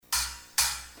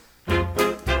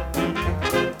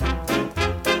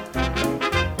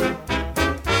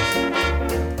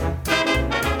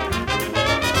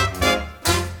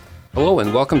Hello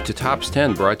and welcome to Tops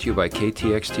 10, brought to you by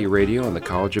KTXT Radio and the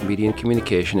College of Media and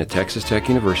Communication at Texas Tech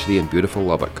University in beautiful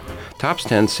Lubbock. Tops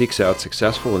 10 seeks out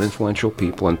successful and influential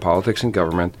people in politics and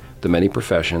government, the many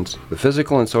professions, the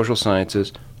physical and social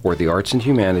sciences, or the arts and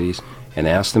humanities, and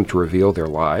asks them to reveal their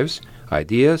lives,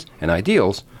 ideas, and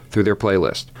ideals through their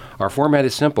playlist. Our format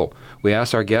is simple. We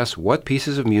ask our guests what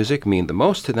pieces of music mean the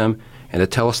most to them and to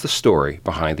tell us the story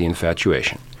behind the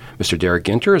infatuation. Mr. Derek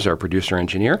Ginter is our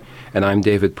producer-engineer, and I'm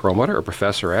David Perlmutter, a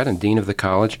professor at and dean of the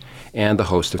college and the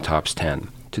host of Tops 10.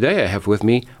 Today I have with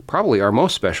me probably our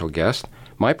most special guest,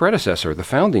 my predecessor, the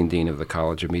founding dean of the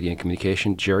College of Media and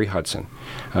Communication, Jerry Hudson.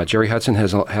 Jerry Hudson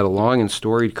has had a long and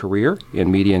storied career in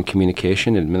media and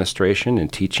communication, administration,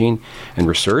 and teaching and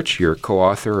research. You're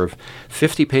co-author of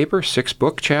 50 papers, 6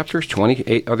 book chapters,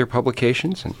 28 other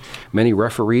publications, and many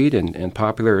refereed and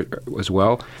popular as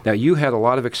well. Now, you had a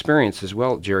lot of experience as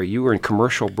well, Jerry. You were in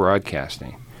commercial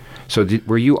broadcasting. So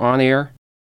were you on air?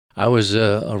 I was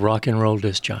a rock and roll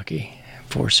disc jockey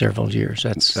for several years.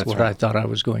 That's what right. I thought I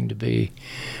was going to be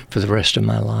for the rest of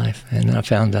my life. And I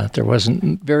found out there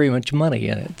wasn't very much money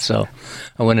in it. So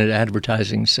I went into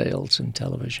advertising, sales, and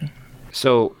television.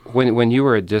 So when you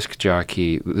were a disc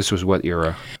jockey, this was what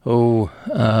era?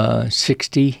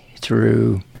 60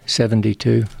 through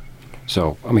 72.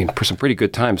 So, I mean, some pretty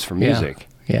good times for music.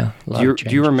 Yeah. Do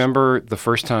you remember the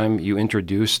first time you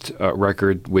introduced a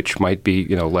record which might be,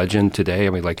 legend today?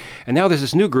 I mean, and now there's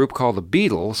this new group called the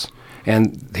Beatles,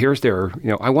 and here's their,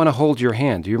 I Want to Hold Your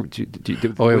Hand.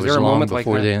 Was there a moment like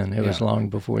that? It was long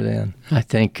before then. I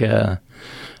think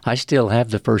I still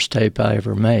have the first tape I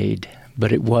ever made,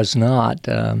 but it was not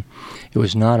an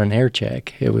air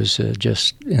check. It was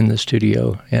just in the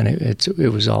studio, and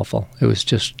it was awful. It was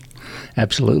just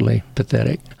absolutely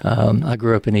pathetic. I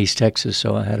grew up in East Texas,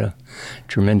 so I had a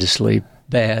tremendously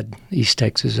bad East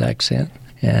Texas accent.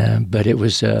 But it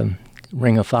was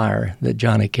Ring of Fire that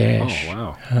Johnny Cash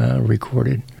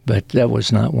recorded. But that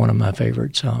was not one of my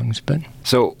favorite songs. But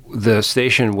so the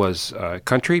station was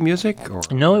country music, or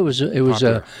no? It was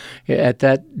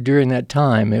during that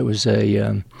time it was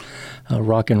a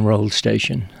rock and roll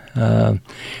station.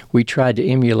 We tried to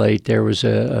emulate. There was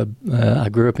I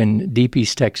grew up in deep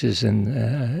East Texas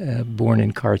and born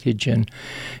in Carthage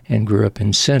and grew up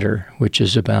in Center, which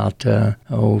is about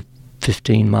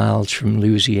 15 miles from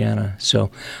Louisiana.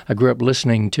 So I grew up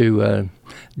listening to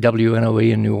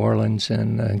WNOE in New Orleans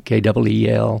and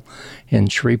KEEL in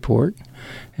Shreveport.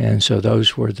 And so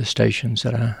those were the stations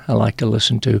that I like to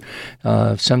listen to.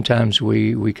 Sometimes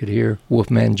we could hear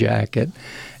Wolfman Jack at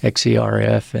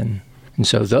XERF, and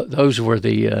so those were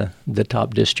the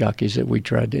top disc jockeys that we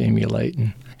tried to emulate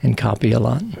and copy a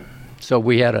lot. So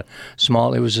we had it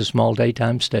was a small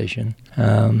daytime station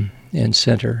in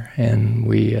Center, and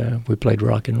we played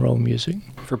rock and roll music.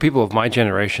 For people of my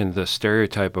generation, the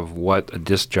stereotype of what a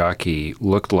disc jockey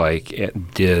looked like,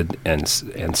 did, and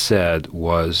said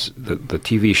was the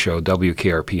TV show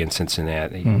WKRP in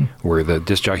Cincinnati, where the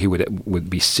disc jockey would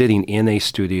be sitting in a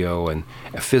studio and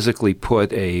physically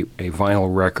put a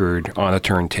vinyl record on a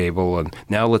turntable, and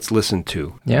now let's listen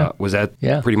to. Was that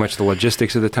pretty much the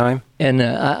logistics of the time? And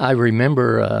I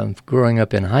remember growing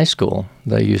up in high school,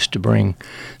 they used to bring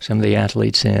some of the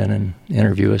athletes in and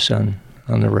interview us on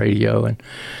the radio, and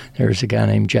there was a guy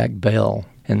named Jack Bell,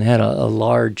 and they had a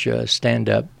large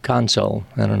stand-up console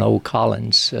and an old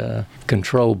Collins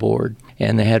control board,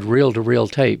 and they had reel-to-reel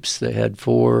tapes. They had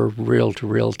 4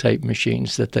 reel-to-reel tape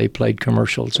machines that they played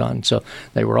commercials on, so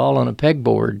they were all on a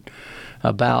pegboard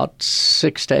about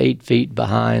 6 to 8 feet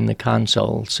behind the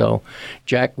console. So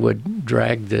Jack would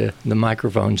drag the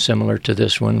microphone similar to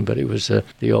this one, but it was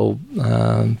the old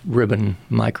ribbon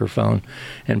microphone,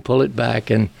 and pull it back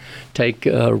and take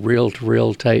a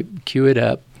reel-to-reel tape, cue it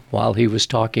up while he was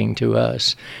talking to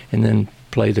us, and then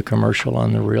play the commercial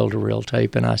on the reel-to-reel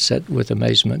tape. And I sat with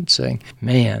amazement saying,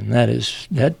 man, that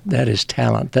is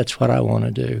talent. That's what I want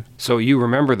to do. So you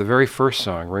remember the very first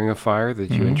song, Ring of Fire, that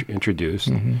you introduced.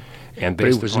 Mm-hmm. And but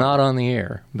it was not on the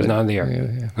air. It was not on the air.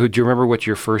 Yeah. Do you remember what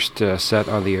your first set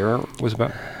on the air was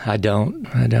about? I don't.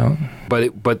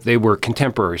 But they were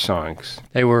contemporary songs.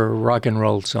 They were rock and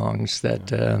roll songs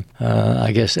that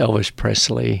I guess Elvis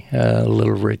Presley,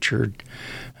 Little Richard,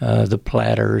 the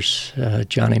Platters,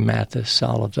 Johnny Mathis,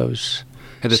 all of those.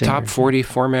 Had the singers. top 40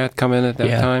 format come in at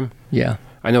that time? Yeah.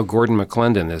 I know Gordon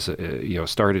McClendon is,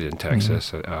 started in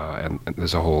Texas, and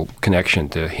there's a whole connection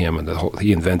to him, and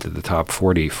he invented the top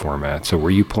 40 format. So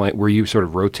were you sort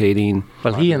of rotating?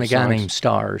 Well, he and a guy named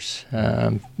Stars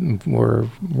were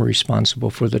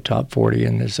responsible for the top 40,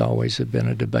 and there's always been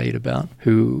a debate about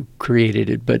who created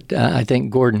it. But I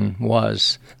think Gordon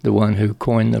was the one who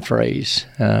coined the phrase,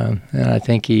 and I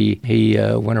think he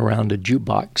went around a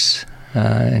jukebox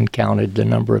and counted the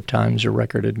number of times a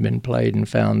record had been played and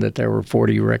found that there were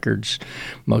 40 records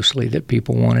mostly that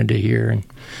people wanted to hear. And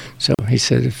so he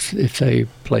said, if they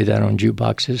play that on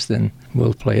jukeboxes, then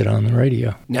we'll play it on the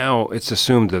radio. Now it's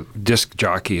assumed that disc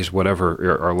jockeys,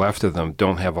 whatever are left of them,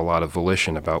 don't have a lot of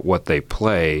volition about what they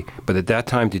play. But at that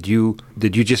time, did you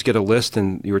just get a list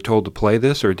and you were told to play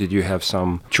this, or did you have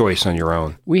some choice on your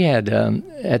own? We had,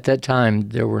 at that time,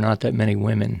 there were not that many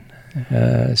women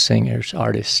singers,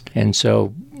 artists. And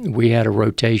so we had a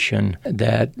rotation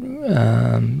that,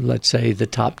 let's say, the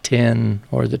top 10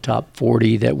 or the top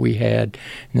 40 that we had,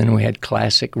 and then we had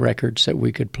classic records that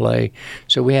we could play.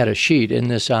 So we had a sheet. In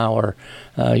this hour,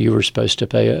 you were supposed to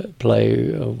play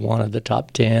one of the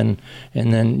top 10,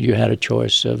 and then you had a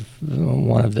choice of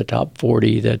one of the top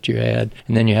 40 that you had,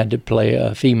 and then you had to play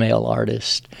a female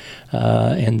artist,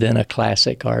 and then a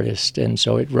classic artist, and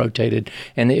so it rotated.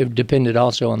 And it depended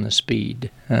also on the speed.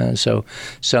 So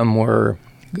some were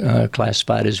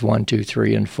classified as 1, 2,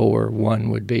 3, and 4. 1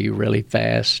 would be really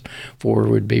fast, 4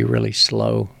 would be really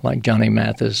slow, like Johnny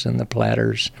Mathis and the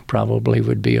Platters probably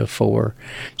would be a 4,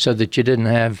 so that you didn't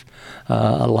have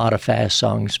a lot of fast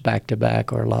songs back to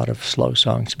back or a lot of slow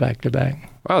songs back to back.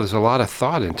 Wow, there's a lot of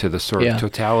thought into the sort of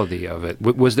totality of it.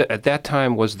 Was that at that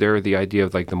time? Was there the idea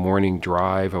of like the morning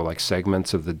drive or like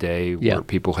segments of the day where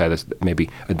people had maybe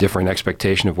a different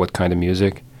expectation of what kind of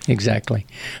music? Exactly.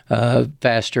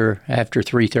 Faster after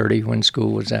 3:30 when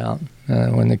school was out,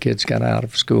 when the kids got out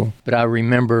of school. But I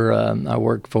remember I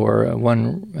worked for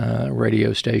one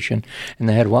radio station, and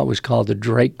they had what was called the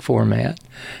Drake format.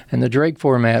 And the Drake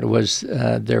format was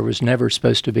there was never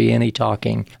supposed to be any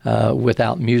talking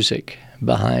without music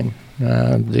behind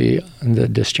the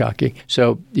disc jockey.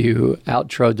 So you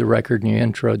outroed the record and you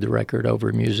introed the record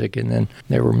over music, and then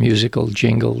there were musical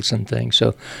jingles and things.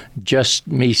 So just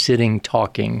me sitting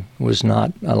talking was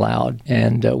not allowed.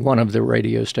 And one of the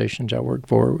radio stations I worked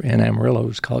for in Amarillo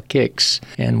was called Kix,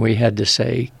 and we had to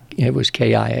say, it was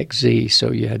K-I-X-Z,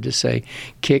 so you had to say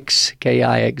Kix,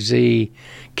 K-I-X-Z,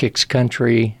 Kix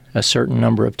Country, a certain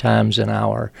number of times an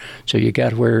hour. So you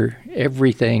got where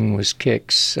everything was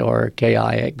Kix or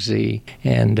K-I-X-Z,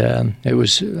 and it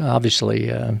was obviously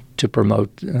to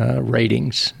promote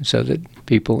ratings so that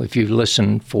people, if you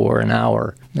listen for an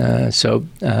hour.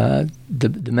 The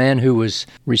man who was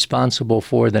responsible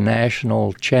for the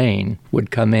national chain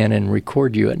would come in and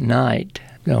record you at night,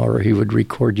 or he would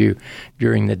record you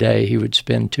during the day. He would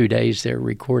spend 2 days there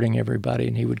recording everybody,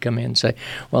 and he would come in and say,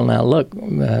 well, now look,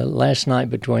 last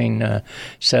night between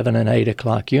 7 and 8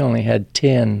 o'clock, you only had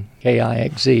 10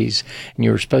 KIXZs, and you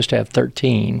were supposed to have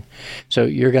 13. So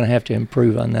you're going to have to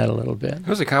improve on that a little bit. It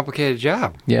was a complicated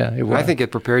job. Yeah, it was. I think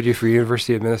it prepared you for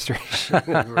university administration.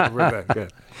 We're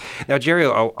good. Now, Jerry,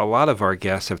 a lot of our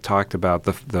guests have talked about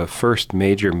the first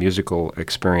major musical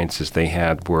experiences they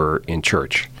had were in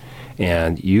church.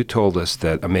 And you told us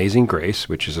that Amazing Grace,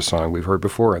 which is a song we've heard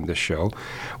before on this show,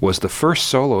 was the first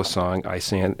solo song I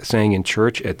sang in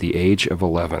church at the age of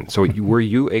 11. So were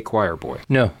you a choir boy?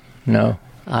 No.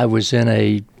 I was in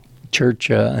a church,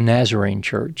 a Nazarene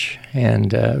church,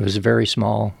 and it was a very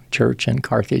small church in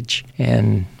Carthage.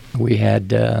 And we had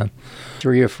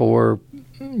 3 or 4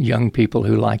 young people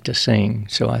who liked to sing.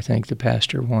 So I think the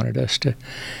pastor wanted us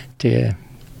to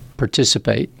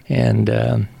participate.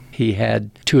 And he had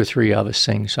 2 or 3 of us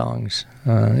sing songs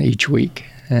each week,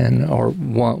 or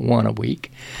one a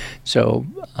week. So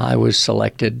I was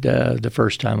selected the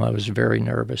first time. I was very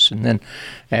nervous, and then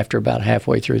after about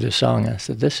halfway through the song, I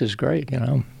said, "This is great.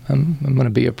 I'm going to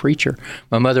be a preacher."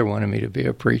 My mother wanted me to be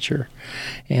a preacher,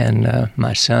 and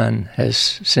my son has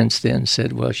since then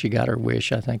said, "Well, she got her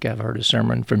wish. I think I've heard a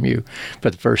sermon from you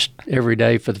every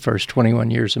day for the first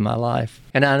 21 years of my life."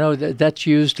 And I know that's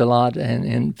used a lot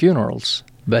in funerals.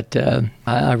 But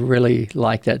I really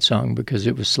like that song because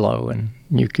it was slow, and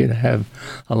you could have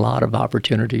a lot of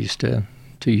opportunities to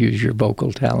use your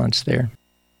vocal talents there.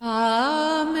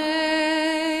 Amazing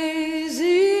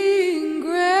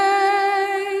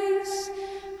grace,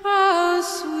 how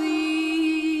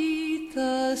sweet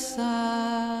the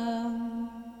sound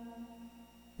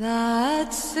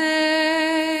that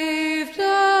saved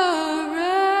a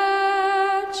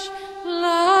wretch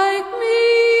like me.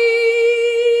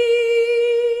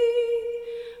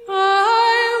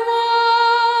 I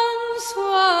once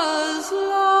was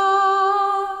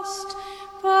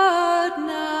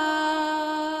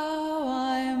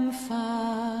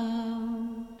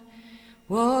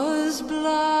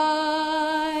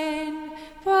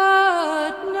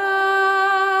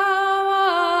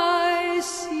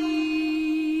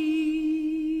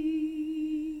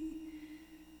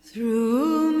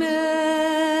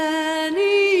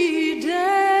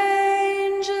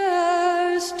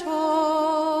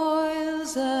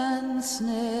and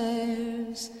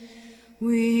snares.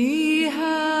 We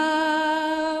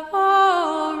have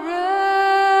already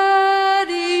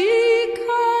come.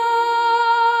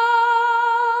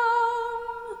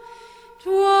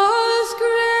 'Twas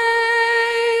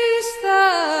grace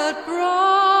that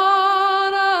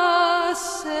brought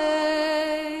us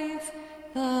safe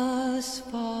thus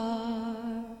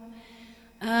far,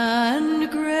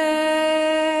 and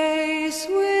grace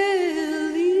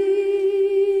will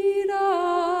lead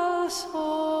us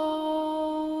home.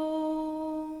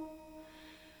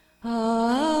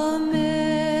 Amazing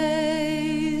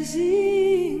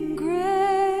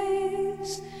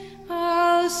grace,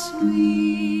 how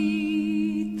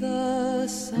sweet the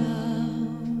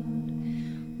sound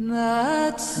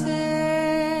that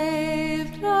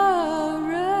saved a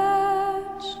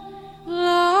wretch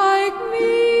like me.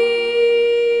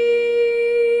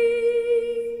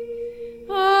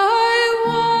 I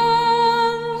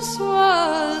once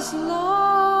was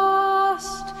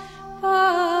lost,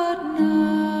 but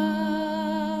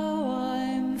now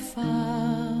I'm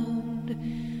found.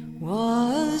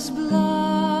 Was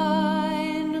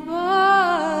blind,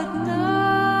 but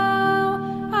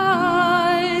now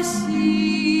I see.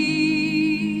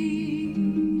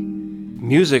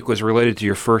 Music was related to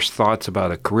your first thoughts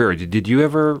about a career. Did you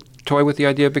ever toy with the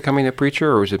idea of becoming a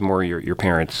preacher, or was it more your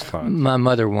parents' thought? My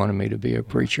mother wanted me to be a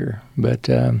preacher, but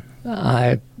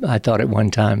I thought at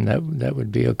one time that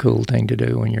would be a cool thing to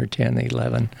do when you're 10,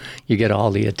 11. You get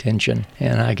all the attention,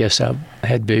 and I guess I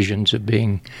had visions of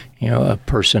being, a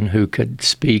person who could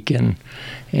speak and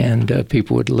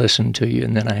people would listen to you.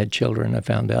 And then I had children. I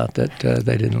found out that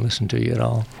they didn't listen to you at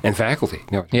all. And faculty.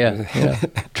 No. Yeah,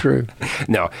 true.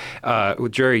 No. Well,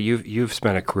 Jerry, you've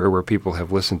spent a career where people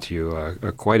have listened to you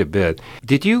quite a bit.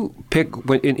 Did you pick,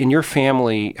 in your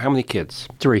family, how many kids?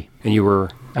 3. And you were?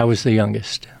 I was the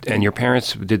youngest. And your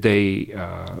parents, did they,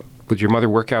 would your mother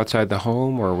work outside the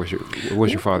home, or was your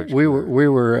father? We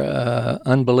were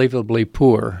unbelievably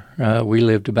poor. We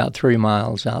lived about 3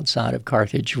 miles outside of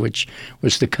Carthage, which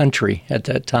was the country at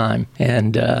that time.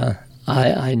 And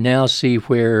I now see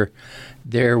where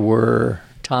there were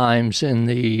times in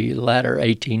the latter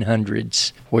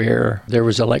 1800s where there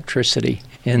was electricity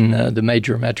in the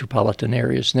major metropolitan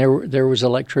areas. And there was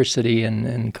electricity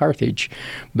in Carthage,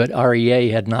 but REA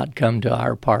had not come to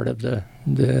our part of the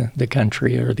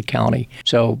country or the county.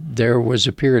 So there was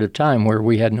a period of time where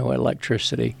we had no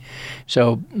electricity.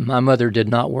 So my mother did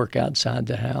not work outside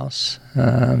the house.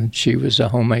 She was a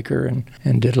homemaker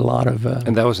and did a lot of...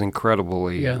 and that was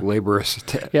incredibly laborious.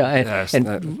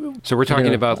 So we're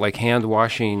talking about like hand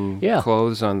washing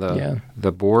clothes on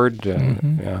the board?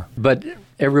 Yeah. But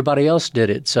everybody else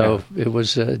did it, so it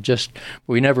was just,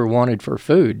 we never wanted for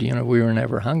food. We were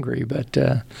never hungry, but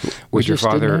was your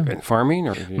father farming?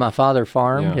 Or my father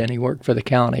farmed, and he worked for the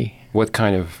county. What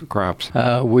kind of crops?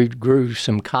 We grew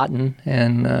some cotton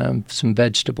and some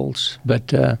vegetables,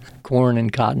 but corn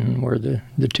and cotton were the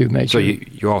two major. So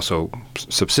you also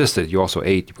subsisted. You also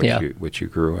ate what you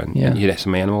grew, and you had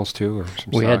some animals too, or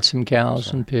some we had some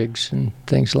cows and pigs and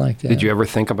things like that. Did you ever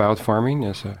think about farming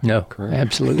as a career? No,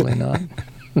 absolutely not.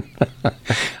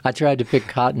 I tried to pick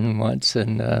cotton once,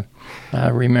 and I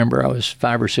remember I was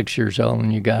 5 or 6 years old,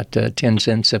 and you got 10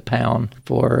 cents a pound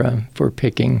for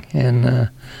picking, and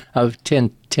of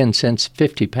 10 cents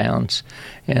 50 pounds,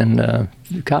 and the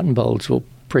cotton bolls will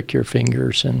prick your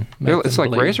fingers and make it's them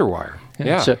like bleed. razor wire.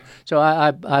 Yeah. So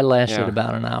I lasted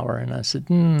about an hour, and I said,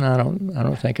 I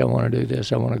don't think I want to do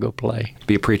this. I want to go play.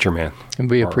 Be a preacher, man. And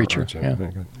be a preacher. Yeah.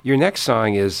 Your next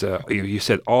song is you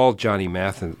said all Johnny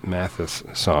Mathis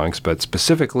songs, but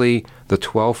specifically the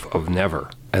 12th of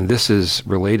Never, and this is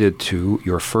related to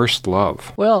your first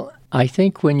love. Well, I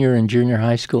think when you're in junior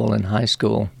high school and high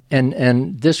school.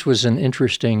 And this was an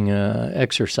interesting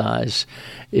exercise.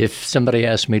 If somebody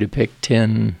asked me to pick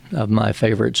 10 of my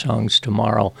favorite songs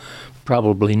tomorrow,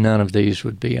 probably none of these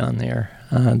would be on there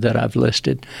that I've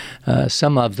listed.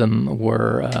 Some of them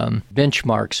were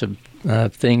benchmarks of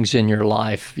things in your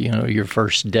life, your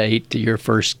first date, your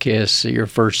first kiss, your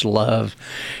first love.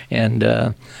 And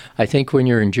I think when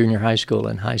you're in junior high school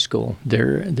and high school,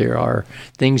 there are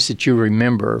things that you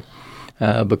remember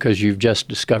because you've just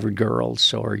discovered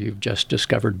girls or you've just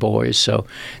discovered boys. So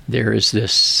there is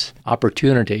this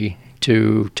opportunity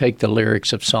to take the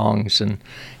lyrics of songs and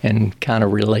kind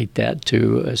of relate that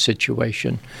to a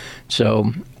situation.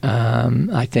 So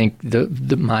I think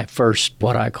my first,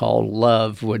 what I call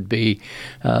love, would be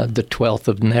the 12th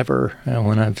of Never.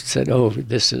 When I've said, I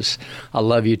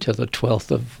love you till the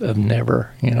 12th of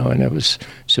Never, and it was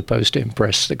supposed to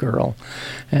impress the girl.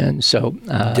 And so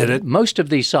did it? Most of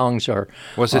these songs are...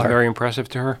 Was it very impressive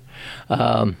to her?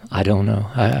 I don't know.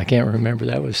 I can't remember.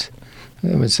 That was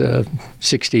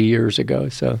 60 years ago,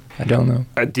 so I don't know.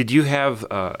 Did you have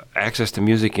access to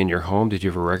music in your home? Did you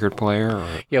have a record player? Or?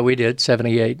 Yeah, we did,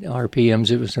 78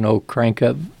 RPMs. It was an old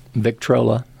crank-up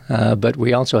Victrola, but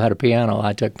we also had a piano.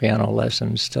 I took piano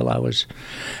lessons till I was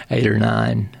 8 or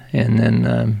 9, and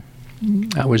then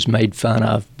I was made fun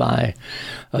of by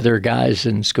other guys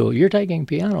in school. You're taking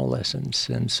piano lessons,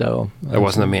 and so that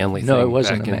wasn't a manly thing. No, it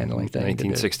wasn't back a manly thing.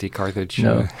 1960 Carthage.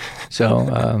 No, so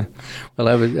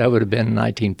that would have been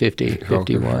 1950,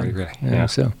 51. Yeah.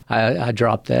 So I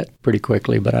dropped that pretty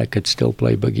quickly, but I could still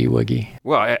play boogie woogie.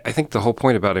 Well, I think the whole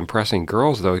point about impressing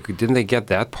girls, though, didn't they get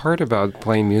that part about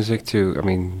playing music too? I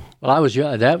mean. Well, I was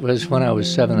young. That was when I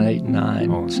was 7, 8,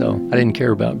 9. So I didn't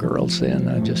care about girls then.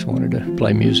 I just wanted to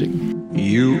play music.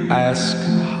 You ask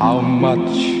how much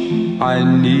I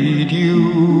need you.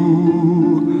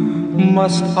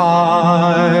 Must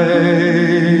I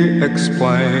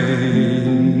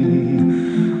explain?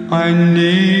 I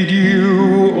need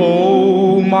you,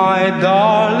 oh my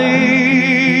darling,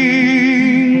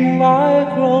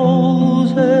 like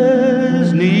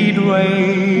roses need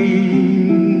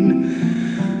rain.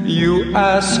 You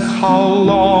ask how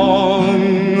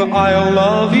long I'll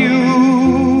love you.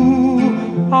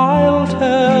 I'll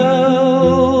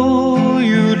tell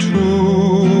you true,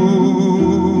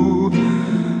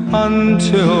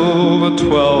 until the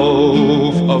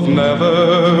 12th of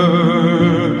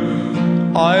Never,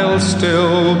 I'll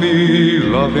still be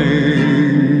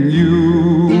loving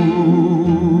you.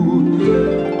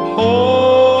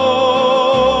 Hold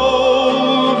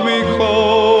me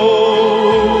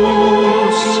close,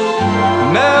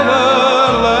 never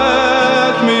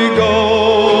let me go.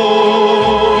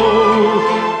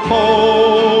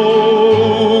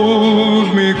 Hold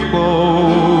me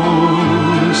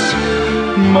close,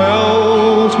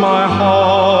 melt my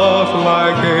heart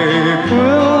like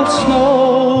April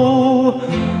snow.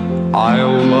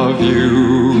 I'll love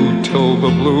you till the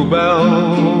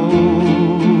bluebells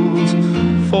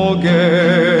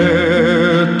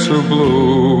forget to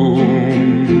bloom.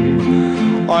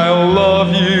 I'll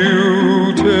love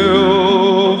you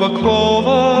till the clover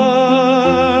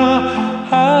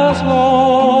has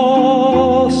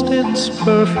lost its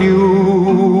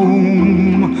perfume.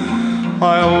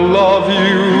 I'll love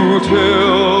you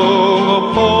till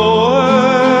the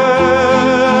poets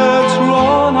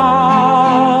run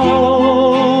out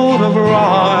of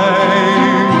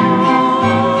rhyme,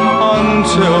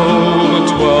 until the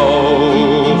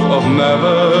 12th of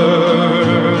Never,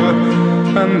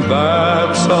 and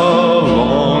that's a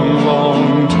long,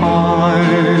 long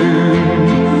time,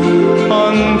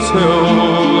 until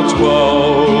the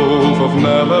 12th of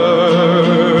Never,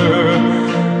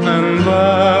 and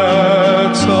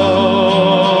that's a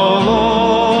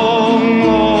long,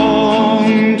 long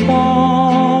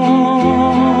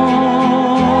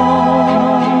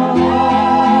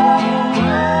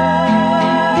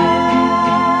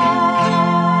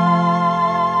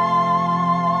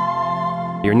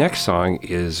Your next song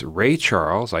is Ray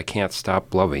Charles, I Can't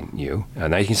Stop Loving You,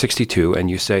 1962, and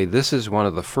you say this is one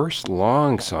of the first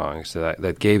long songs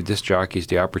that gave disc jockeys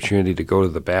the opportunity to go to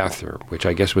the bathroom, which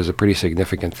I guess was a pretty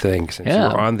significant thing since you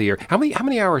were on the air. How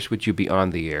many hours would you be on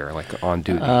the air, like on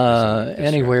duty?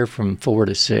 Anywhere from 4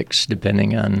 to 6,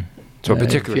 depending on... So a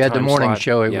particular if you had the time morning slot,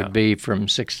 show, it would be from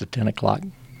 6 to 10 o'clock,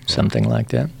 something like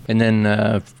that. And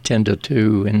then 10 to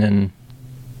 2, and then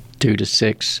 2 to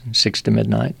 6, 6 to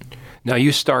midnight. Now,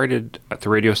 you started at the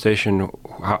radio station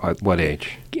at what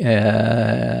age?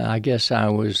 I guess I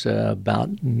was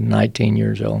about 19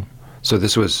 years old. So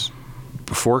this was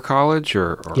before college,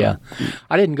 or? Yeah.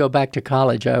 I didn't go back to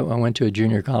college. I went to a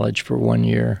junior college for 1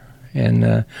 year, and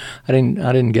I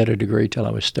didn't get a degree till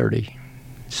I was 30.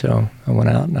 So I went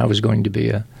out, and I was going to be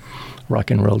a rock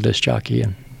and roll disc jockey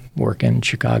and work in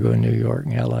Chicago and New York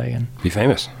and L.A. and be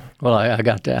famous. Well, I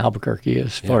got to Albuquerque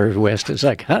as far as west as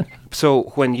I got.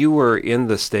 So when you were in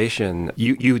the station,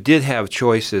 you did have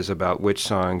choices about which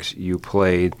songs you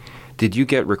played. Did you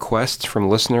get requests from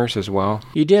listeners as well?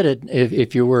 You did it.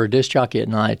 If you were a disc jockey at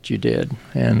night, you did.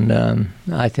 And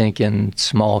I think in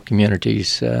small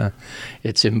communities,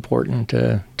 it's important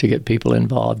to get people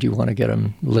involved. You want to get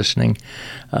them listening,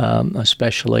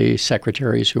 especially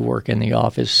secretaries who work in the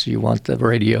office. You want the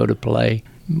radio to play.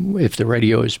 if the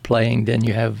radio is playing, then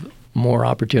you have more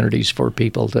opportunities for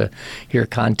people to hear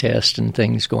contests and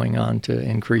things going on to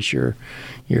increase your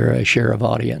share of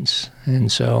audience. And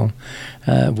so,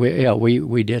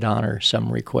 we did honor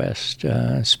some requests,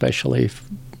 especially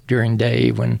during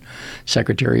day when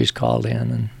secretaries called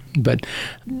in. But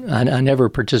I never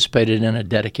participated in a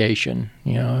dedication.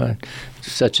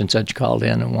 Such and such called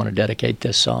in and want to dedicate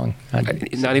this song.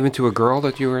 Not even to a girl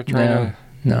that you were trying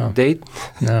to date?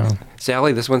 No.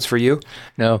 Sally, this one's for you?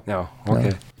 No. No. Okay.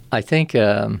 No. I think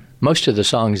most of the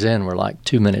songs then were like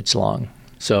 2 minutes long.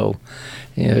 So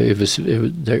most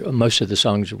of the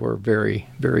songs were very,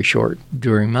 very short.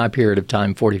 During my period of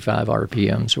time, 45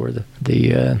 RPMs were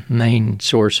the main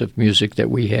source of music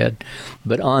that we had.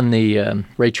 But on the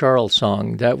Ray Charles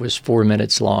song, that was 4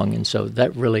 minutes long, and so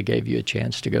that really gave you a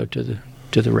chance to go to the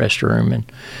restroom.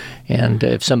 And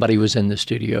if somebody was in the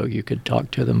studio, you could talk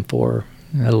to them for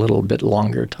a little bit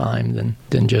longer time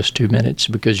than just 2 minutes,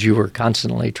 because you were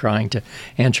constantly trying to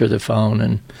answer the phone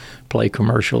and play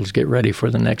commercials, get ready for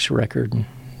the next record. And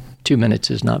 2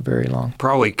 minutes is not very long.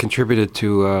 Probably contributed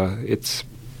to its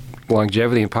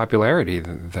longevity and popularity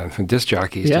than disc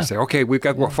jockeys to say, okay,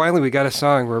 finally we got a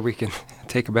song where we can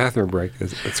take a bathroom break.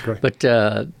 That's great. But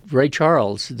Ray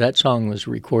Charles, that song was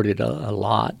recorded a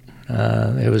lot.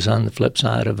 It was on the flip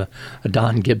side of a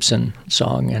Don Gibson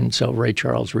song, and so Ray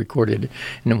Charles recorded it.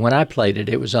 And when I played it,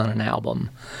 it was on an album.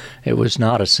 It was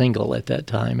not a single at that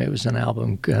time. It was an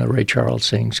album. Ray Charles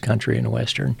Sings Country and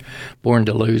Western. Born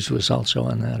to Lose was also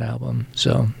on that album.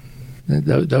 So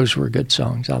those were good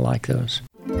songs. I like those.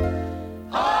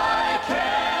 I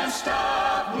can't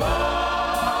stop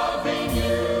loving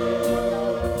you.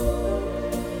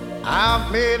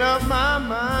 I've made up my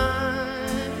mind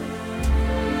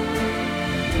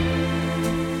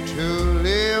to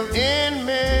live in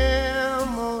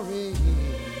memories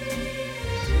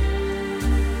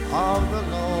of the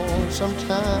lonesome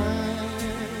time.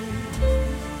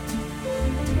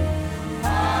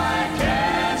 I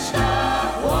can't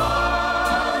stop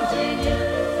wanting you.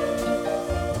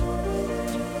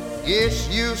 It's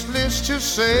useless to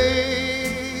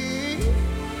say,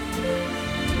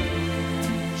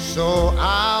 so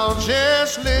I'll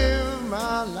just live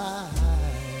my life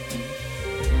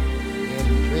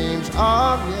dreams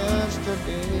of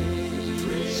yesterday.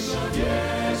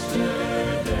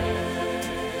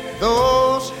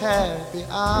 Those happy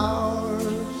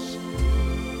hours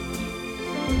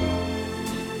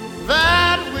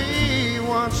that we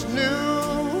once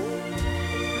knew,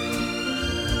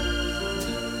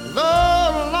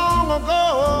 though long ago,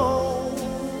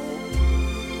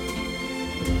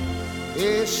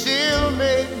 they still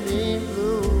make me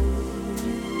blue.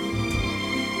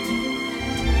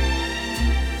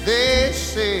 They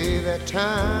say that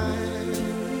time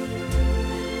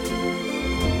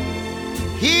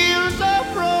heals a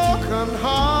broken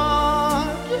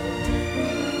heart,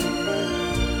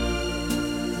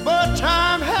 but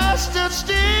time has stood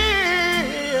still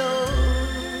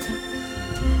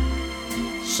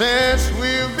since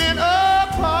we've been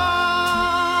apart.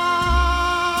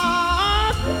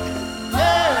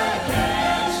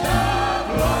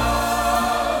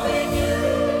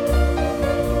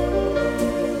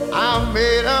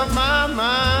 Made up my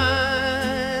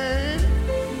mind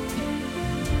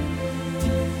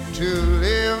to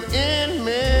live in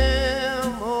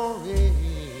memories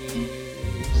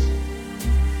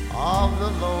of the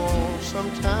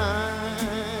lonesome time.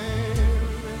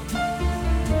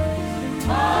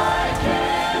 I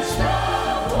can't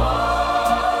stop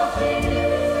wanting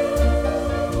you.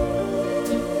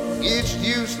 It's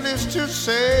useless to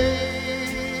say,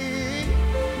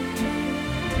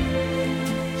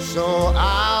 so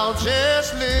I'll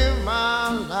just live my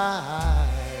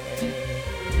life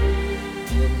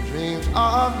in dreams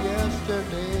of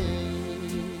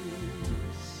yesterday.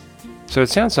 So it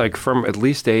sounds like from at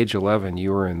least age 11,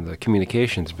 you were in the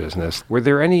communications business. Were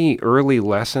there any early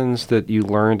lessons that you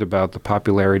learned about the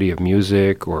popularity of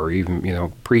music, or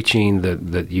even, preaching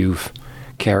that you've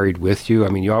carried with you? I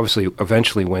mean, you obviously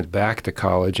eventually went back to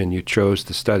college and you chose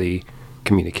to study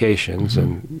communications,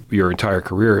 and your entire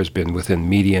career has been within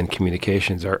media and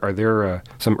communications. Are there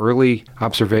some early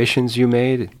observations you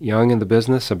made young in the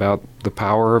business about the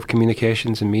power of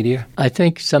communications and media? I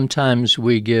think sometimes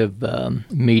we give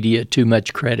media too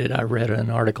much credit. I read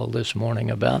an article this morning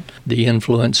about the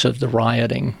influence of the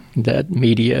rioting, that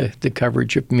media, the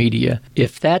coverage of media.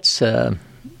 If that's the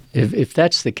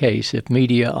case, if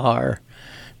media are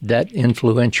that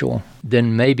influential,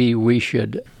 then maybe we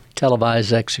should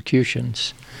televised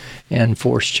executions and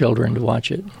force children to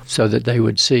watch it so that they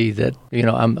would see that,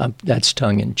 that's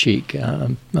tongue-in-cheek.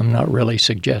 I'm not really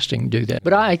suggesting do that.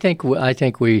 But I think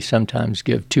we sometimes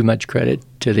give too much credit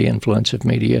to the influence of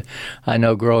media. I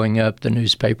know growing up, the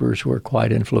newspapers were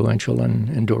quite influential in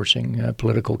endorsing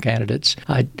political candidates.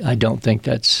 I don't think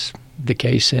that's the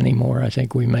case anymore. I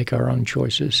think we make our own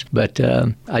choices. But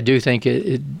I do think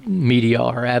media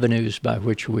are avenues by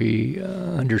which we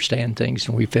understand things,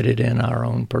 and we fit it in our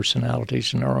own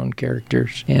personalities and our own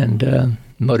characters and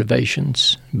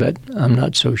motivations. But I'm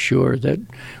not so sure that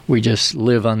we just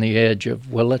live on the edge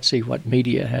of, well, let's see what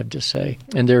media have to say.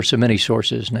 And there are so many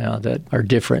sources now that are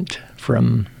different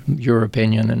from your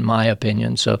opinion and my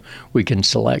opinion, so we can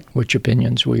select which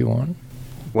opinions we want.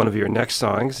 One of your next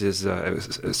songs is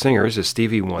singers is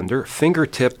Stevie Wonder.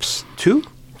 Fingertips 2?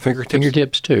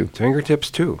 Fingertips 2.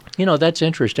 Fingertips 2. That's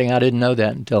interesting. I didn't know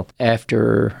that until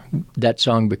after that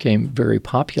song became very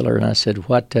popular. And I said,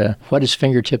 what is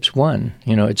Fingertips 1?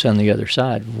 It's on the other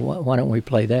side. Why don't we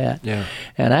play that? Yeah.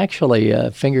 And actually,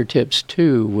 Fingertips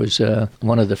 2 was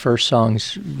one of the first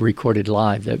songs recorded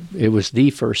live. It was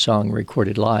the first song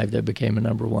recorded live that became a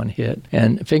number one hit.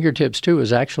 And Fingertips 2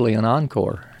 was actually an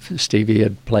encore. Stevie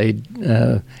had played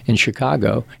in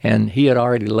Chicago, and he had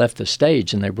already left the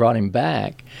stage, and they brought him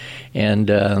back, and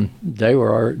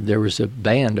there was a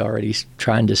band already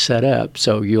trying to set up.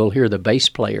 So you'll hear the bass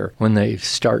player when they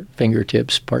start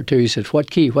Fingertips Part 2. He says,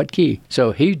 "What key? What key?"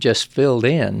 So he just filled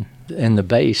in the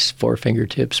bass for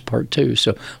Fingertips Part 2.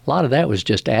 So a lot of that was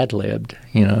just ad-libbed,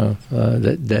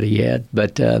 that he had.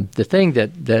 But the thing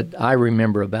that I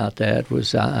remember about that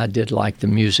was I did like the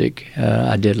music.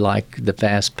 I did like the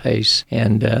fast pace,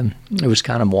 and it was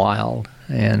kind of wild.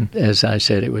 And as I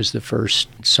said, it was the first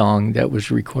song that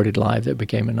was recorded live that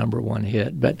became a number one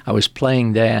hit. But I was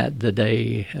playing that the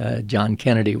day John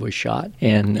Kennedy was shot.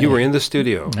 And you were in the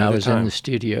studio. I was in the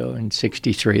studio in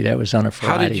 '63. That was on a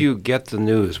Friday. How did you get the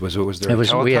news? Was there a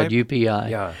teletype? We had UPI.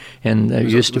 Yeah. And there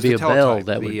used to be a bell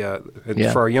that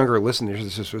would... For our younger listeners,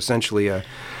 this is essentially a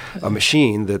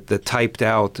machine that typed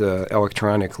out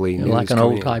electronically news. Like an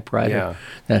old typewriter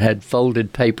that had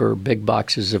folded paper, big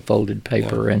boxes of folded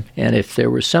paper. Yeah. And if there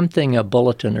was something, a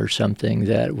bulletin or something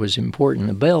that was important,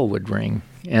 the bell would ring.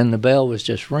 And the bell was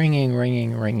just ringing,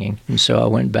 ringing, ringing. And so I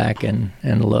went back and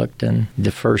looked, and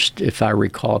the first, if I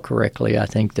recall correctly, I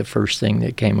think the first thing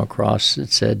that came across,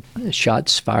 it said,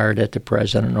 "Shots fired at the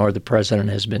president," or "The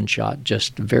president has been shot,"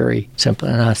 just very simple.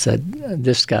 And I said,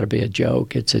 this got to be a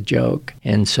joke. It's a joke.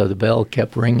 And so the bell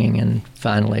kept ringing, and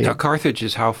finally... Now, Carthage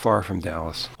is how far from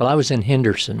Dallas? Well, I was in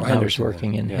Henderson. I was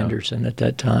working in Henderson at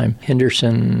that time.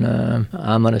 Henderson,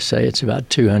 I'm going to say it's about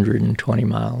 220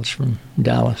 miles from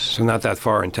Dallas. So not that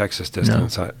far in Texas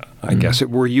distance, No. I guess.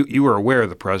 You were aware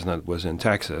the president was in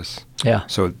Texas. Yeah.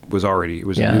 So it was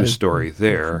a news story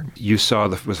there. You saw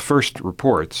the first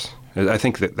reports. I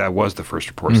think that was the first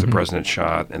reports. The president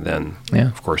shot, and then,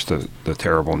 of course, the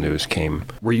terrible news came.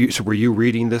 Were you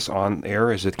reading this on air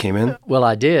as it came in? Well,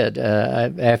 I did.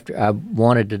 After I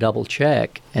wanted to double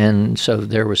check, and so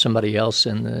there was somebody else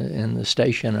in the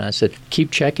station, and I said,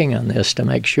 "Keep checking on this to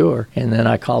make sure." And then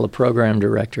I called the program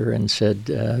director and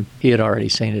said he had already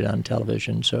seen it on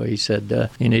television, so he said,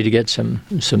 "You need to get some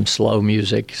slow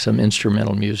music, some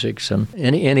instrumental music, some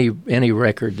any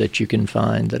record that you can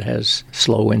find that has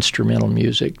slow instrumental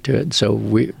music to it." So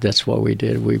that's what we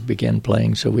did. We began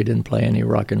playing, so we didn't play any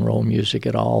rock and roll music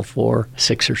at all for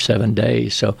 6 or 7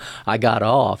 days. So I got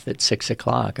off at 6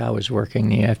 o'clock. I was working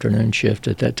the afternoon shift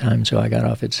at that time, so I got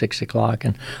off at 6 o'clock,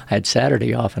 and I had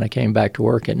Saturday off, and I came back to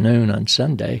work at noon on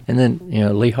Sunday. And then,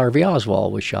 Lee Harvey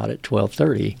Oswald was shot at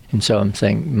 12:30. And so I'm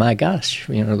saying, my gosh,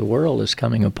 the world is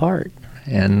coming apart.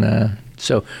 And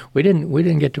so we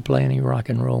didn't get to play any rock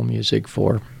and roll music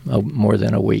for more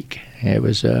than a week. It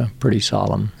was pretty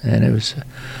solemn, and it was a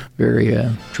very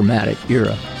dramatic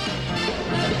era.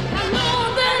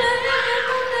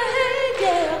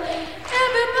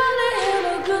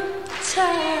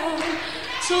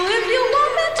 So if you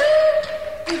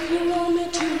want me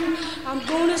to, I'm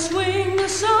gonna swing the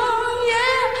song,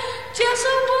 yeah, just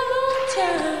one more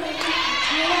time.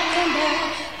 When I come back,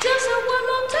 just one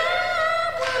more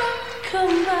time when I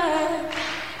come back.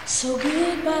 So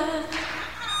goodbye.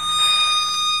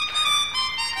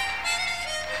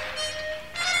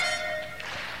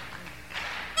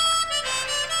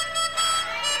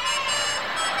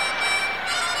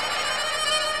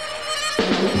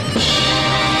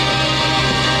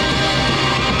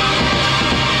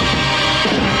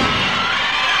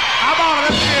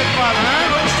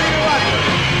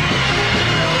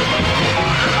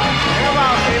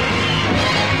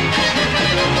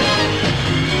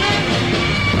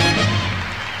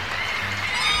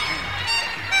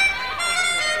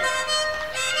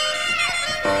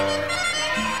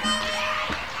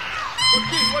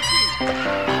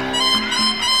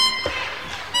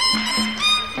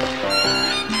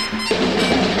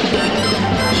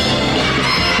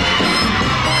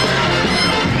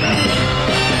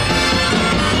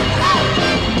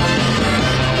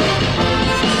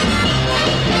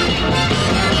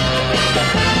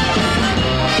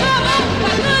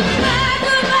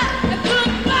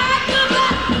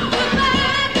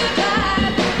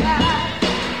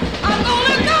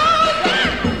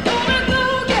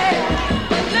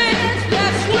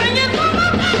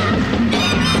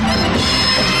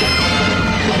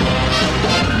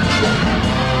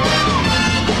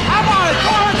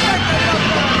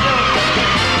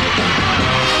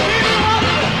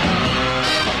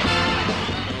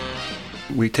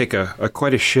 We take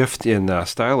quite a shift in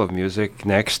style of music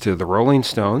next to the Rolling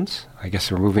Stones. I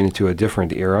guess we're moving into a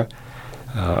different era.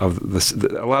 A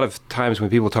lot of times when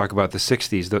people talk about the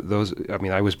 60s, those, I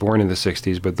mean, I was born in the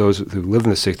 60s, but those who live in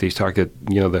the 60s talk that,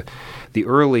 the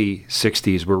early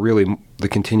 60s were really the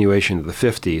continuation of the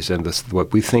 50s, and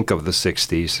what we think of the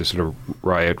 60s, the sort of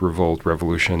riot, revolt,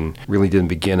 revolution, really didn't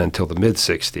begin until the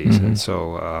mid-60s. Mm-hmm. And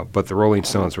so, but the Rolling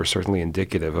Stones were certainly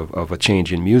indicative of a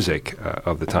change in music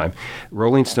of the time.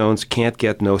 Rolling Stones, Can't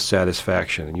Get No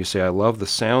Satisfaction. And you say, I love the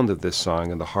sound of this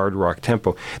song and the hard rock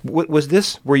tempo. Was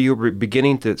this where you were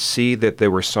beginning to see that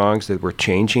there were songs that were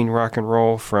changing rock and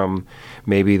roll from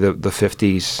maybe the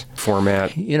 50s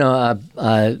format?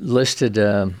 I listed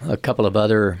a couple of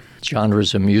other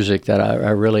genres of music that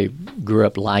I really grew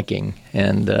up liking,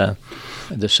 and the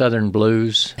Southern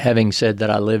blues. Having said that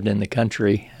I lived in the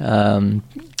country,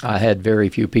 I had very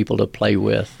few people to play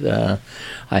with.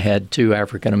 I had two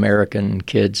African-American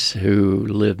kids who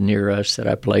lived near us that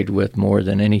I played with more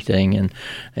than anything and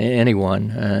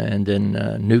anyone. And then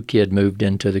a new kid moved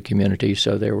into the community,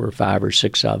 so there were 5 or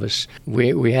 6 of us.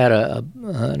 We had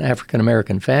an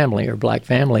African-American family or black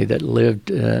family that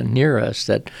lived near us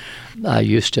that I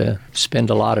used to spend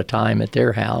a lot of time at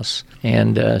their house.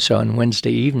 And so on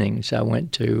Wednesday evenings, I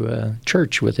went to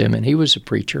church with him, and he was a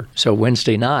preacher. So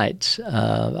Wednesday nights,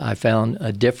 I found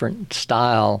a different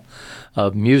style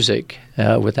of music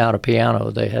without a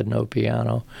piano. They had no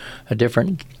piano, a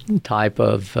different type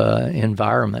of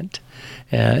environment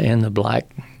in the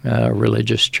black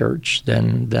religious church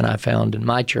than I found in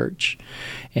my church.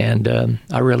 And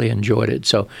I really enjoyed it.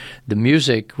 So the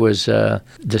music was the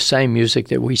same music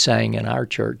that we sang in our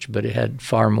church, but it had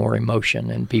far more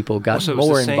emotion, and people got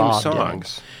more involved. Same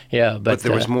songs. Yeah, but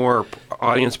there was more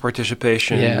audience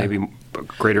participation, maybe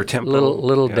greater tempo.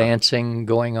 Little dancing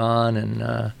going on,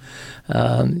 and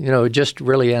just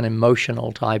really an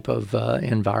emotional type of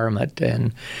environment.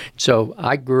 And so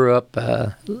I grew up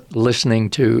listening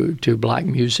to black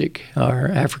music, or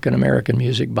African-American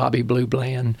music, Bobby Blue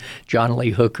Bland, John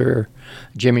Lee Hooker,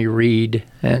 Jimmy Reed.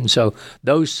 And so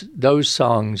those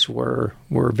songs were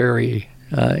very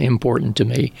important to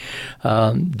me.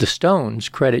 The Stones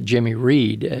credit Jimmy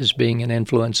Reed as being an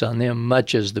influence on them,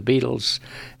 much as the Beatles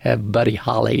have Buddy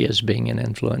Holly as being an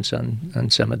influence on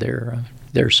some of their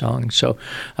songs. So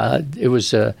it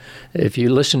was. If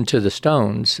you listen to the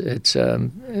Stones, it's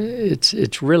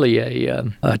really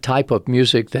a type of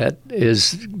music that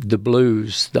is the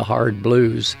blues, the hard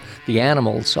blues. The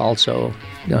Animals also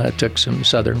took some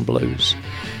Southern blues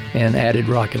and added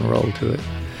rock and roll to it.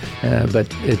 But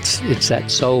it's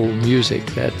that soul music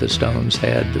that the Stones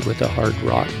had with a hard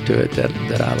rock to it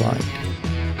that I liked.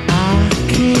 I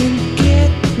can't get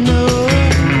no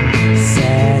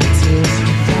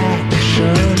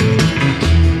satisfaction.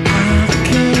 I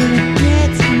can't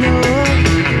get no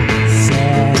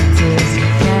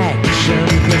satisfaction,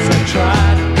 'cause I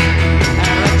tried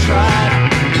and I tried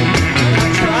and I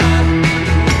tried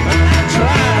and I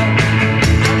tried.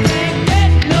 I can't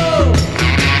get no.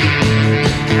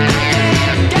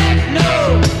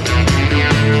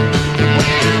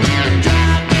 When I'm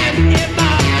driving in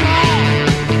my car.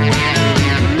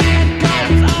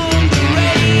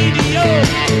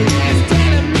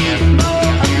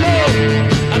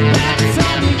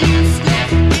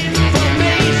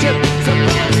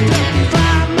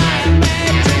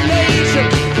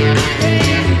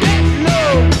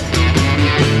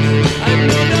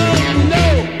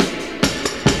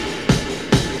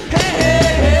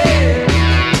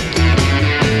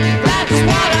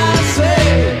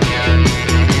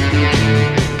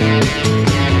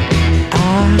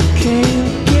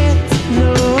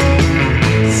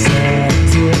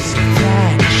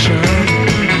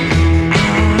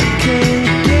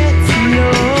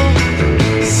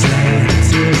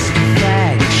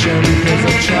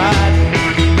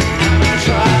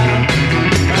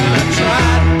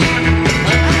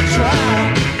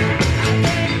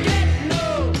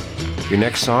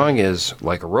 next song is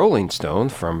Like a Rolling Stone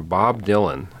from Bob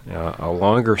Dylan, a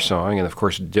longer song. And, of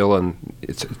course, Dylan,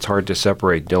 it's hard to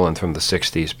separate Dylan from the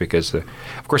 60s because, of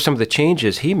course, some of the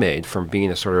changes he made from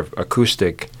being a sort of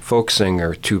acoustic folk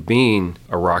singer to being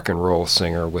a rock and roll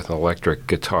singer with an electric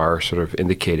guitar sort of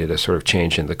indicated a sort of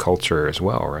change in the culture as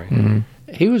well, right? Mm-hmm.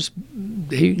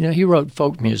 He wrote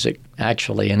folk music,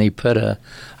 actually, and he put a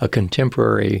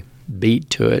contemporary beat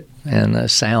to it and a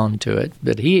sound to it.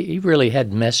 But he really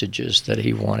had messages that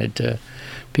he wanted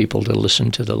people to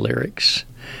listen to the lyrics.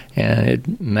 And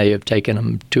it may have taken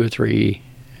him 2 or 3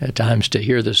 times to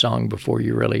hear the song before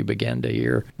you really began to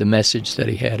hear the message that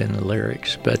he had in the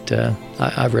lyrics. But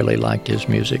I really liked his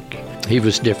music. He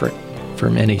was different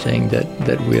from anything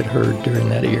that we had heard during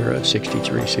that era,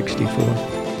 63, 64.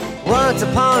 Once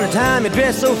upon a time you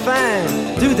dressed so fine,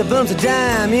 threw the bumps of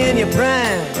dime in your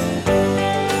prime.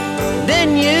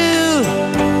 Then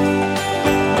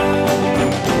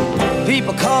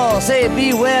people call, say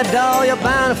beware doll, you're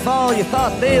bound to fall. You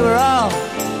thought they were all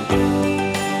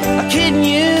kidding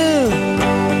you.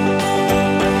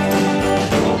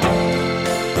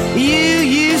 You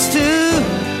used to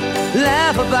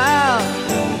laugh about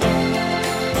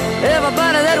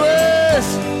everybody that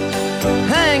was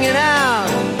hanging out.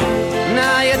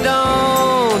 Now you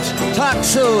don't talk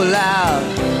so loud.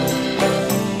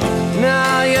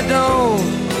 Now you don't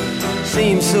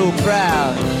seem so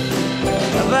proud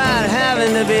about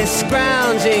having to be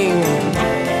scrounging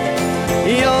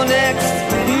your next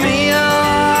meal.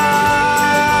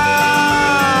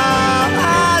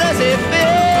 How does it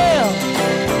feel?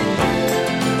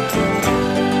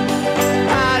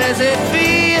 How does it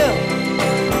feel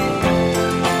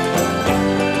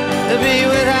to be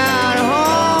without a home?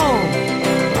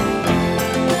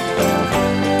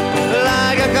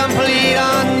 Like a complete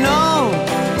unknown,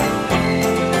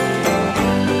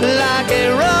 like a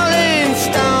rolling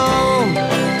stone.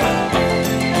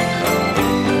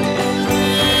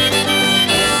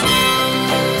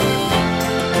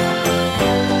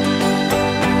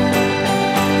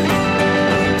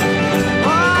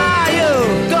 Oh,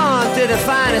 you've gone to the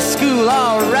finest school,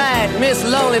 all right, Miss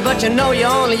Lonely, but you know you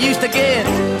only used to get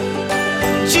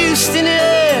juiced in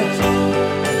it.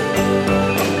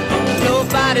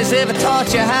 Nobody's ever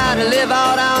taught you how to live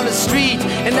out on the street,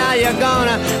 and now you're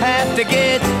gonna have to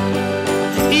get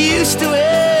used to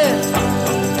it.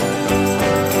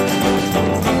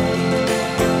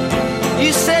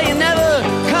 You say you never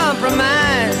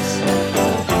compromise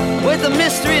with a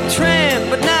mystery tramp,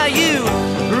 but now you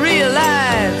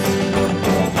realize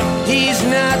he's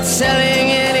not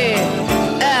selling any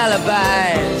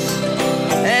alibis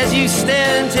as you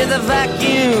stare into the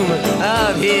vacuum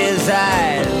of his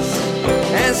eyes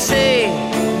and say,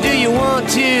 do you want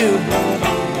to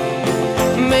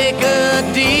make a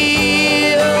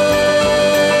deal?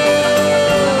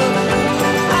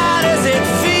 How does it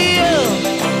feel?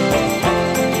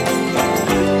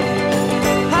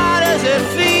 How does it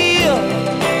feel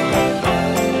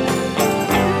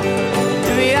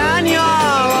to be on your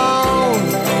own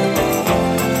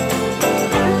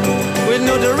with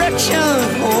no direction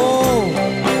home?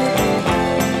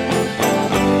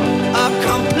 A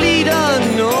complete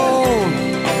unknown,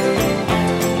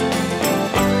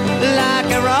 like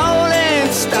a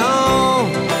rolling stone.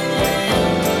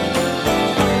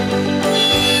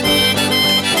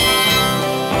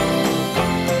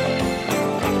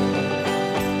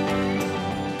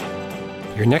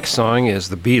 Your next song is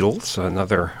The Beatles,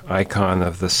 another icon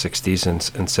of the 60s and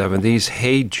 70s.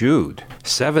 Hey Jude,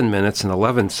 7 minutes and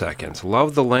 11 seconds.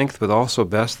 Love the length, but also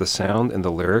best the sound and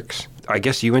the lyrics. I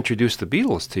guess you introduced the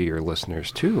Beatles to your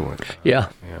listeners, too. Yeah.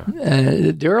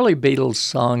 The early Beatles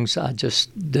songs I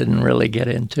just didn't really get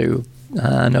into.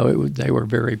 I know they were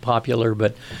very popular,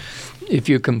 but if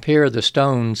you compare the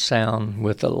Stones sound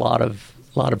with a lot of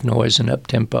noise and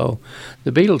up-tempo,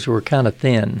 the Beatles were kind of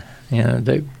thin. You know,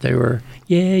 they were,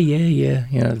 yeah,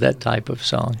 you know, that type of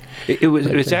song.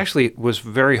 It actually was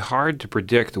very hard to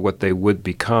predict what they would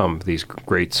become, these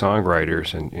great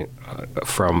songwriters, and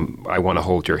from I Want to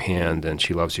Hold Your Hand and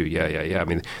She Loves You, yeah. I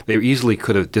mean, they easily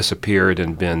could have disappeared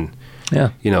and been,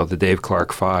 you know, the Dave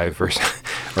Clark Five or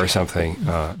something.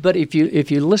 But if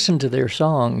you listen to their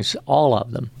songs, all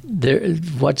of them,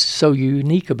 what's so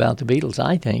unique about the Beatles,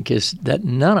 I think, is that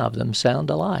none of them sound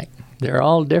alike. They're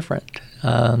all different.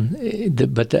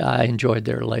 But I enjoyed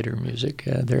their later music,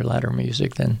 than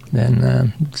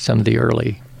some of the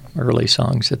early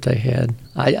songs that they had.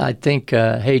 I think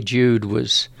Hey Jude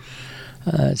was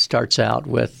starts out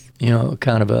with, you know,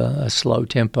 kind of a slow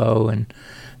tempo, and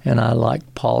I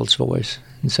like Paul's voice,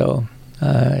 and so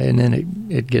and then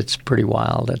it gets pretty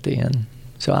wild at the end.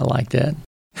 So I like that.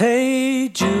 Hey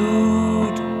Jude,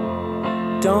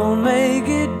 don't make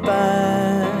it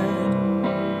bad.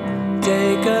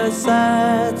 Take a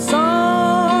sad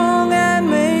song and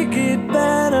make it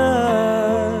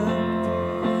better.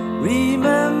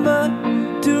 Remember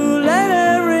to let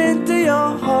her into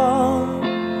your heart.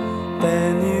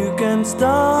 Then you can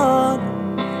start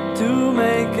to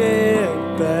make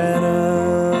it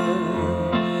better.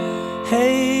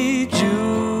 Hey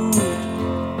Jude,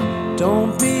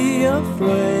 don't be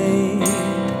afraid.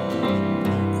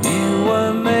 You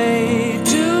were made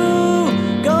to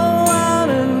go out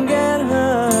and get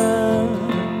her.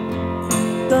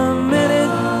 The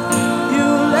minute you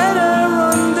let her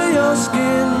under your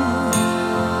skin,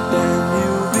 then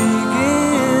you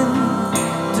begin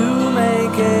to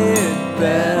make it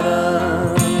better.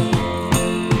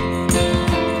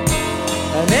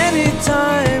 And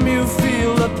anytime you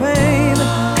feel the pain,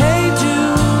 hey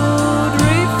Jude,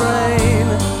 refrain.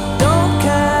 Don't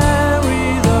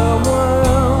carry the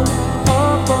world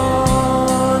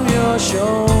upon your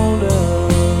shoulder.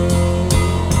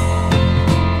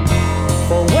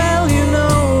 For well you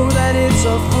know that it's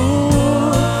a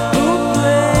fool who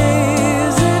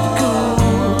plays it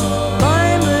cool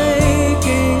by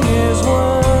making his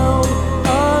world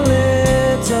a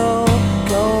little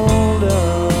colder.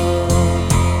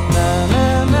 Na na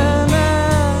na na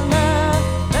na na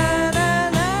na na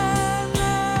na.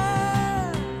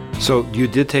 So you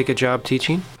did take a job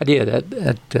teaching? I did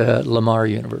at Lamar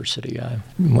University. I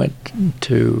went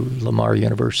to Lamar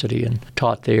University and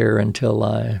taught there until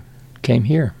I came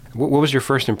here. What was your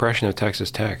first impression of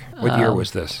Texas Tech? What year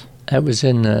was this? That was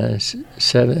in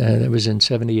that was in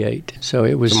 '78. So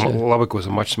it was. Lubbock was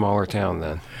a much smaller town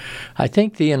then. I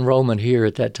think the enrollment here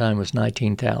at that time was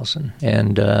 19,000,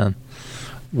 and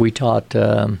we taught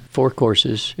 4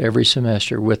 courses every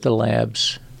semester with the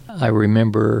labs. I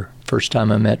remember first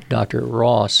time I met Dr.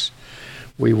 Ross,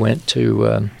 we went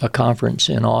to a conference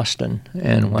in Austin,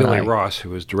 and when Billy Ross, who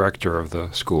was director of the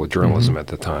School of Journalism at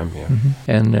the time, yeah.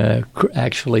 and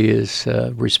actually is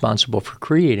responsible for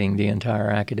creating the entire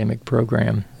academic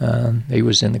program. He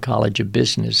was in the College of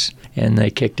Business, and they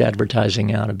kicked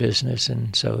advertising out of business,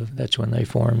 and so that's when they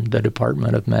formed the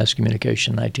Department of Mass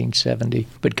Communication in 1970.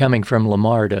 But coming from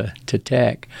Lamar to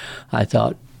Tech, I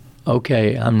thought,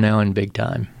 okay, I'm now in big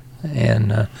time. And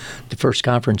the first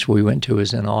conference we went to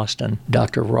was in Austin.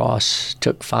 Dr. Ross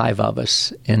took 5 of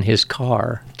us in his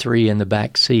car, 3 in the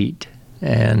back seat,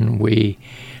 and we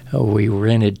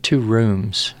rented 2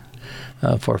 rooms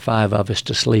for 5 of us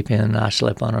to sleep in. I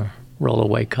slept on a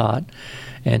rollaway cot,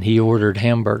 and he ordered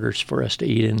hamburgers for us to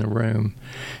eat in the room.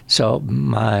 So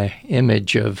my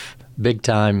image of big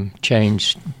time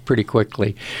changed pretty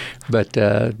quickly. But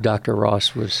Dr.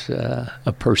 Ross was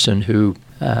a person who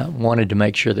wanted to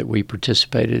make sure that we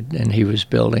participated, and he was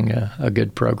building a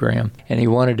good program. And he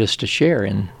wanted us to share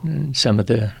in some of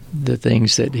the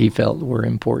things that he felt were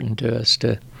important to us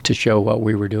to show what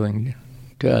we were doing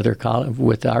to other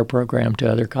with our program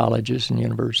to other colleges and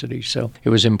universities. So it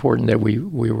was important that we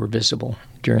were visible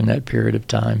during that period of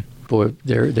time. Boy,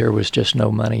 there was just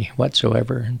no money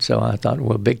whatsoever. And so I thought,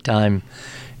 well, big time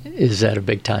is at a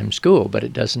big time school, but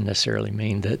it doesn't necessarily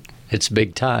mean that it's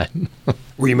big time.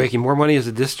 Were you making more money as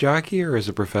a disc jockey or as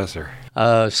a professor?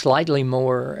 Slightly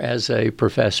more as a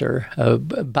professor.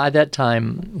 By that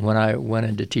time, when I went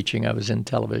into teaching, I was in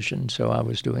television, so I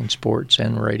was doing sports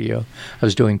and radio. I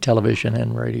was doing television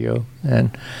and radio,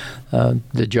 and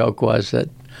the joke was that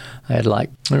I had, like,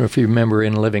 I don't know if you remember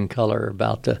in Living Color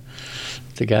about the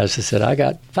guys that said, I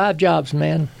got 5 jobs,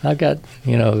 man. I got,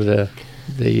 the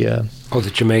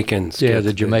Jamaicans. Yeah,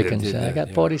 the Jamaicans. I got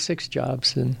 46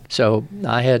 jobs. And so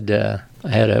I had a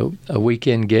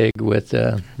weekend gig with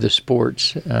the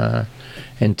sports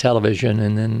and television,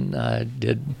 and then I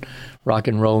did rock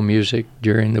and roll music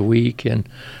during the week, and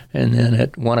then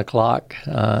at 1 o'clock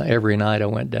every night I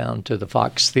went down to the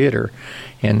Fox Theater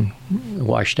and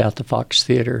washed out the Fox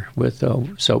Theater with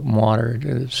soap and water.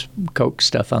 There's Coke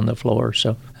stuff on the floor,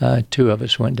 so 2 of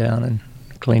us went down and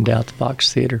cleaned out the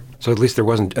Fox Theater. So at least there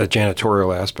wasn't a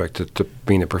janitorial aspect to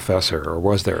being a professor, or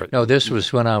was there? No, this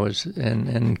was when I was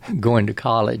in going to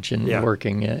college and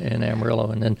working in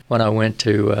Amarillo, and then when I went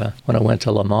to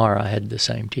Lamar, I had the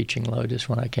same teaching load as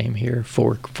when I came here,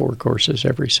 4 courses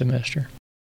every semester.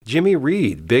 Jimmy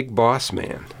Reed, Big Boss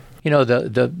Man.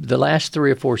 The last 3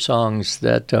 or 4 songs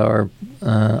that are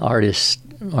artists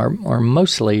are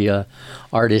mostly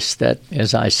artists that,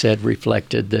 as I said,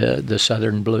 reflected the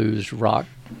Southern blues rock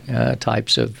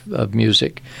types of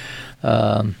music.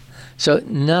 So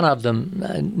none of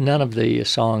the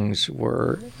songs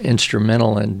were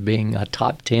instrumental in being a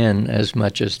top 10 as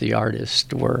much as the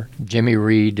artists were. Jimmy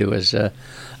Reed was a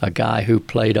guy who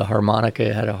played a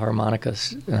harmonica, had a harmonica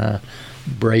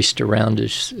braced around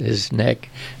his neck,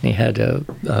 and he had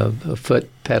a foot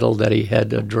pedal that he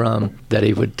had a drum that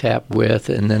he would tap with,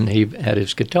 and then he had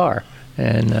his guitar.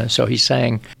 And so he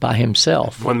sang by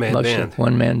himself.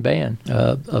 One-man band.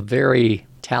 A very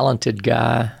talented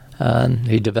guy.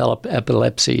 He developed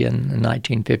epilepsy in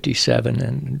 1957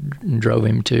 and drove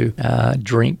him to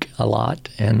drink a lot,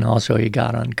 and also he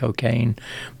got on cocaine.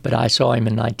 But I saw him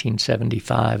in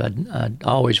 1975. I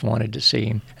always wanted to see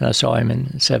him, and I saw him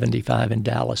in 75 in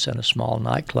Dallas in a small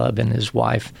nightclub, and his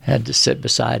wife had to sit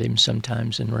beside him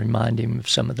sometimes and remind him of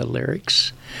some of the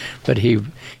lyrics. But he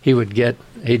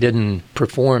didn't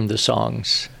perform the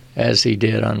songs as he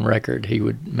did on record. He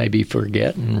would maybe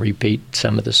forget and repeat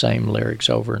some of the same lyrics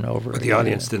over and over. But the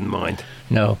audience didn't mind.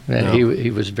 No.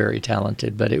 He was very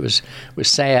talented, but it was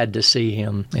sad to see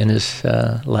him in his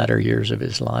latter years of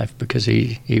his life because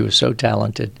he was so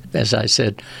talented. As I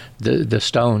said, the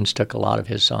Stones took a lot of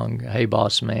his song, Hey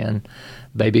Boss Man,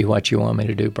 Baby What You Want Me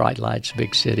to Do, Bright Lights,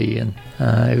 Big City, and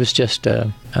it was just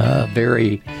a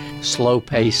very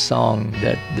slow-paced song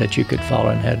that you could follow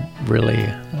and had really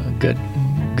good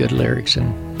lyrics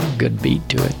and good beat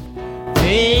to it.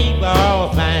 Hey,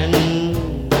 boss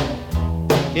man,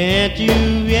 can't you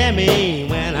hear me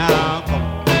when I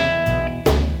call?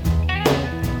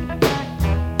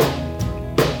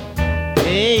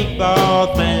 Hey,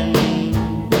 boss man,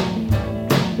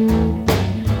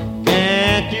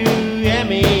 can't you hear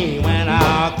me when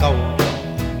I call?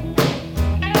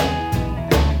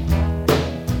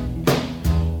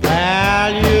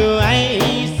 Well, you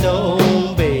ain't so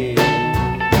big,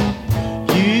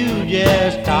 you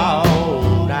just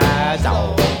told us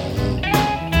all.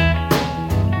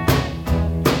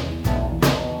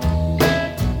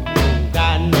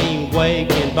 Got me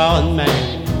waking, boss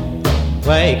man,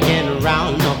 waking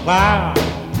around the fire.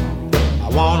 I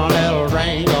want a little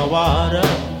rain of water,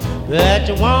 but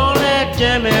you want that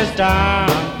Jimmy Star,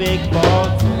 big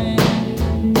boss man.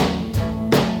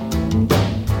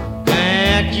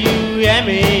 Can't you hear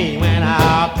me when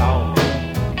I call?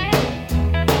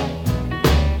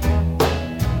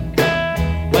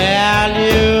 Well,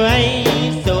 you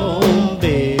ain't so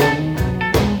big,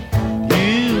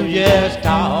 you just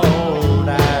told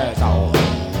us all.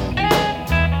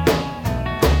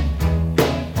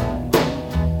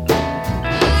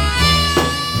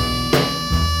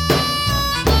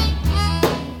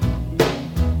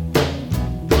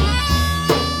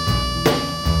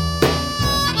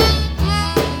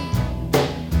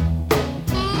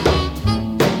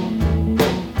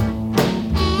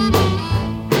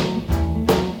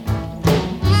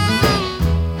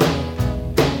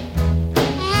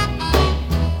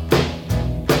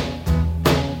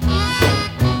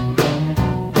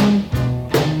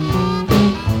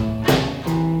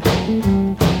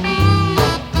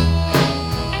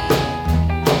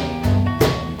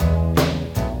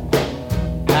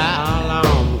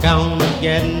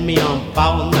 Getting me on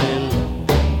phone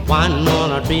and one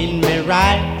wanna treat me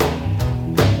right.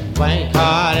 Work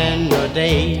hard in the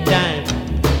daytime,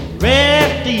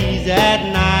 rest easy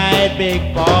at night,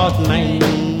 big boss man.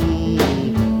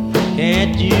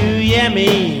 Can't you hear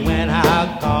me when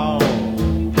I call?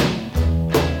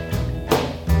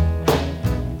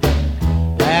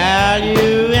 Well,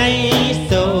 you ain't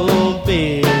so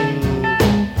big,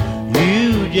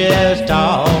 you just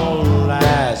all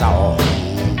that's all.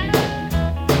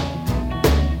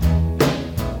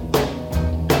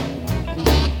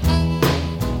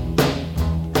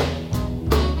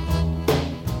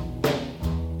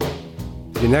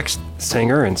 Your next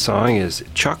singer and song is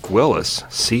Chuck Willis,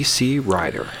 C.C.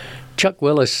 Rider. Chuck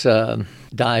Willis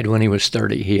died when he was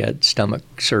 30. He had stomach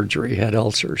surgery, had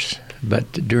ulcers,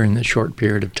 but during the short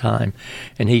period of time.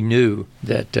 And he knew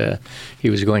that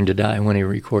he was going to die when he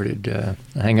recorded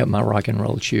Hang Up My Rock and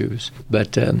Roll Shoes.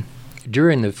 But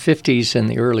during the 50s and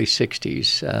the early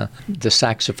 60s, the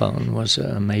saxophone was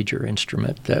a major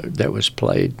instrument that was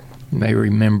played. You may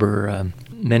remember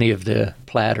many of the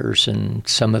Platters and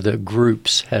some of the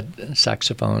groups had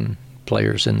saxophone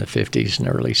players in the 50s and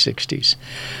early 60s.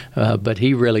 But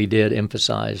he really did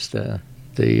emphasize the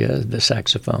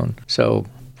saxophone. So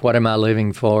What Am I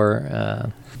Living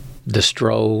For? The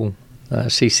Stroll,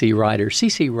 C.C. Rider.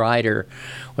 C.C. Rider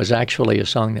was actually a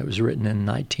song that was written in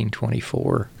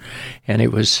 1924, and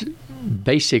it was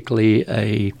basically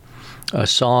a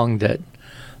song that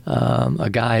a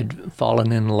guy had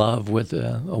fallen in love with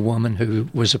a woman who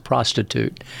was a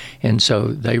prostitute, and so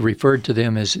they referred to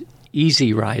them as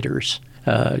easy riders,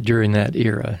 during that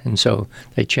era. And so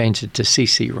they changed it to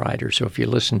C.C. Ryder. So if you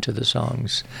listen to the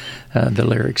songs, the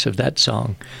lyrics of that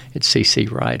song, it's C.C.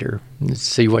 Ryder.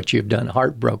 See what you've done,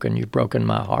 heartbroken, you've broken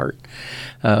my heart.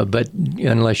 But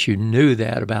unless you knew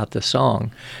that about the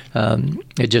song,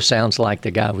 it just sounds like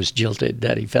the guy was jilted,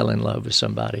 that he fell in love with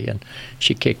somebody and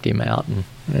she kicked him out,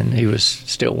 and he was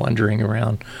still wondering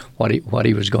around what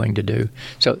he was going to do.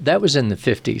 So that was in the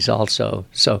 50s also.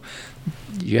 So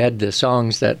you had the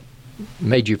songs that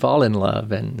made you fall in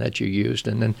love and that you used,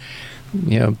 and then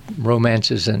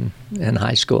romances in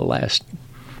high school last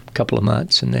a couple of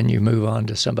months, and then you move on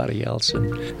to somebody else,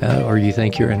 or you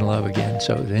think you're in love again.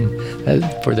 So then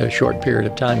for the short period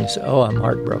of time you say, oh, I'm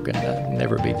heartbroken, I'll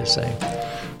never be the same.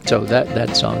 So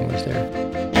that song was there.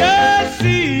 Yes,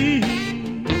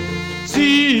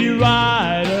 see,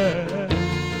 Ryder,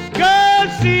 God,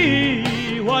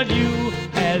 see what you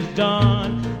has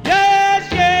done.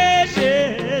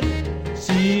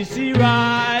 See,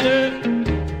 Ryder,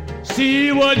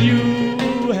 see what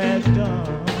you has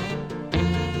done.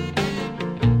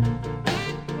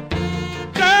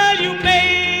 Girl, you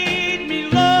made me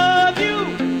love you.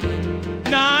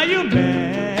 Now your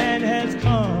man has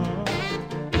come.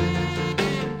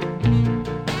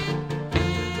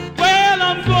 Well,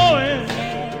 I'm going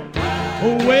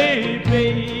away,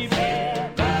 baby,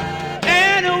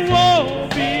 and it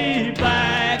won't be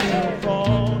back to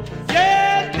fall.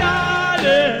 Yes,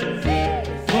 darling,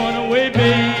 going away,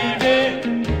 baby,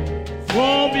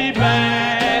 won't be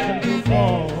back to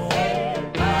fall.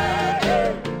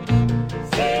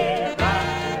 If I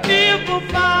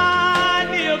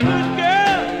find me a good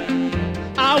girl,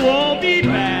 I won't be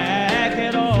back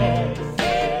at all.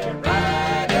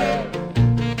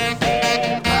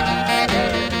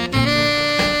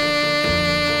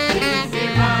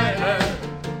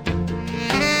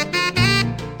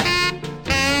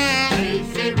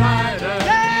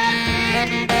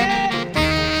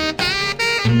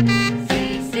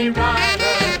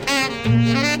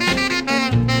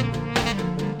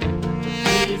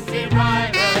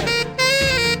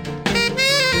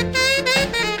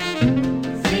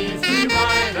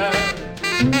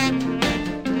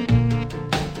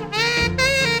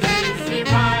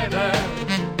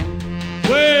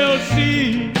 Well,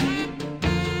 see,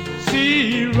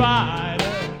 Ryder,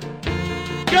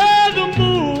 girl, the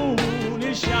moon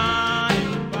is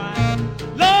shining bright.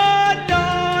 Lord,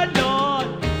 Lord,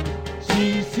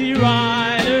 see,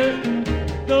 Ryder,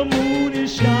 the moon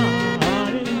is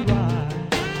shining bright.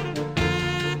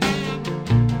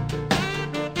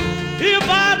 If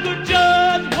I could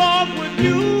just walk with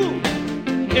you,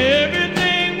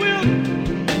 everything will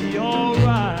be all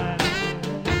right.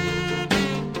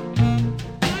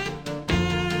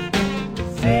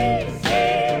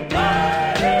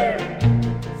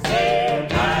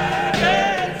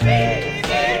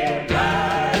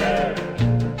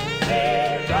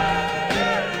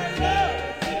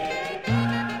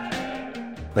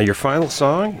 Now, your final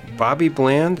song, Bobby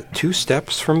Bland, Two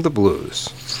Steps from the Blues.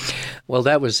 Well,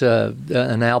 that was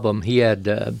an album. He had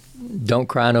Don't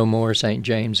Cry No More, St.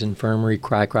 James Infirmary,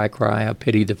 Cry, Cry, Cry, I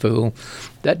Pity the Fool.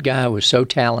 That guy was so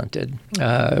talented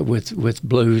with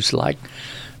blues, like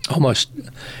almost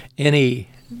any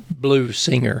blues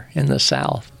singer in the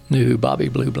South knew who Bobby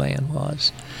Blue Bland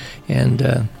was.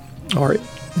 And or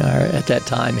at that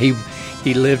time, he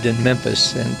lived in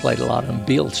Memphis and played a lot on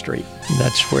Beale Street.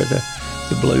 That's where the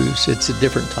blues, it's a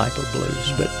different type of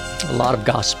blues, but a lot of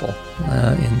gospel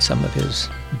in some of his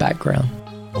background.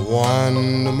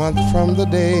 1 month from the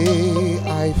day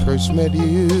I first met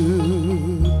you,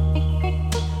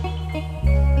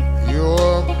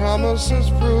 your promises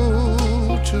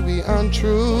proved to be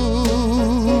untrue.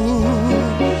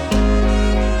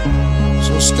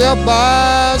 So step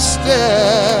by step,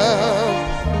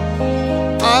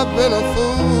 I've been a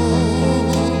fool.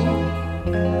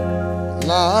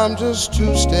 Now I'm just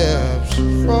 2 steps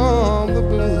from the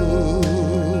blue.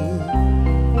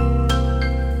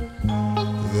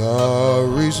 The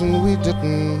reason we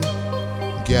didn't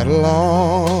get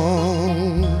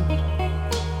along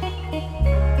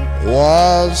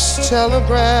was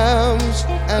telegrams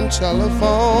and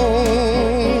telephone.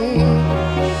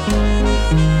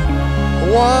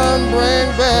 One bring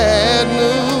bad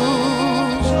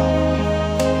news,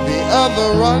 the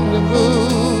other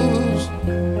rendezvous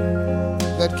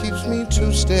that keeps me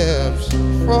 2 steps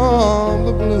from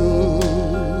the blue.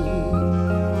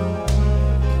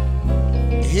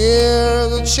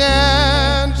 Here's a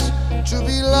chance to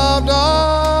be loved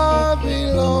or be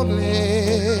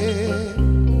lonely.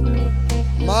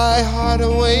 My heart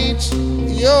awaits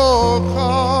your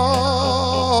call.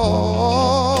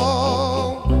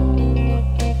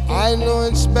 I know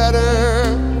it's better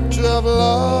of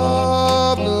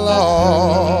love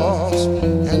lost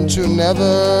and to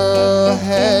never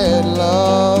had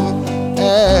love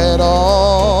at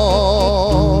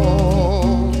all.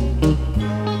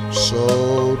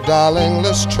 So, darling,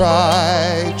 let's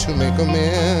try to make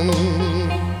amends.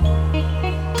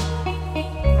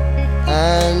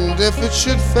 And if it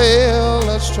should fail,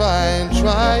 let's try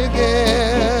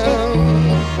again.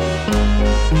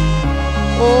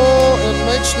 Oh, it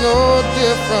makes no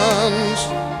difference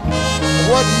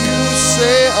what you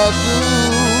say or do.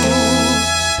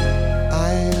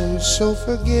 I'm so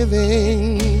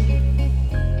forgiving,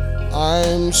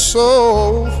 I'm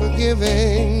so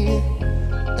forgiving,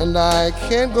 and I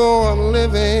can't go on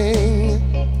living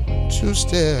 2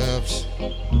 steps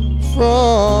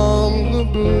from the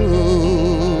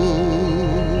blue.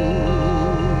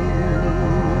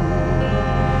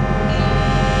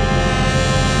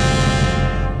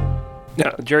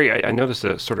 Now, Jerry, I noticed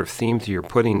a sort of theme to your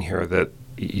putting here that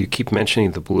you keep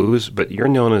mentioning the blues, but you're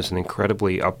known as an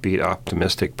incredibly upbeat,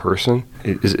 optimistic person.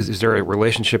 Is there a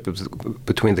relationship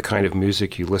between the kind of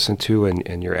music you listen to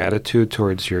and your attitude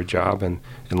towards your job and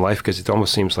life? Because it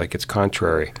almost seems like it's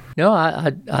contrary. No,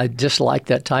 I just like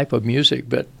that type of music,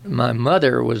 but my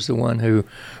mother was the one who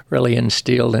really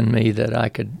instilled in me that I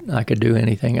could do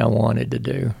anything I wanted to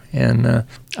do. And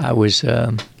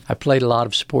I played a lot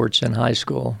of sports in high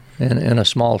school, in a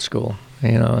small school,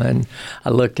 and I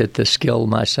looked at the skill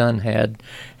my son had,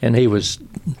 and he was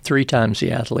 3 times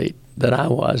the athlete that I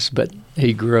was, but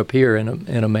he grew up here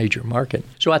in a major market.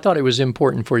 So I thought it was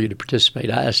important for you to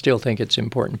participate. I still think it's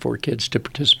important for kids to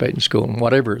participate in school in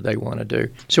whatever they want to do.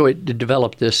 So it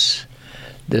developed this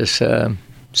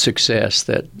success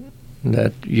that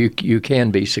you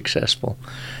can be successful.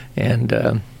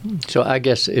 And so I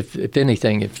guess if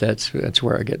anything, if that's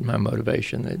where I get my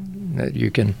motivation, that you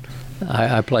can.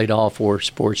 I played all 4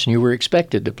 sports, and you were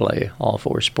expected to play all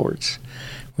 4 sports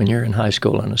when you're in high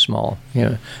school in a small,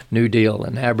 New Deal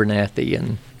and Abernathy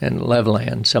and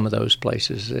Leveland, some of those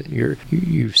places that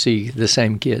you see the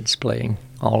same kids playing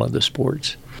all of the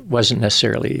sports. Wasn't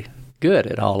necessarily good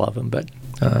at all of them, but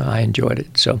I enjoyed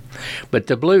it. So, but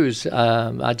the blues,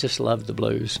 I just love the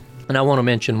blues. And I want to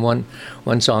mention one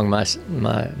song, my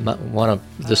one of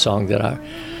the song that I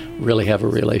really have a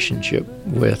relationship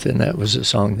with, and that was a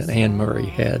song that Anne Murray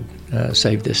had,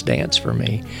 Save This Dance for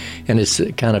Me. And it's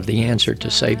kind of the answer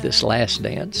to Save This Last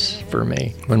Dance for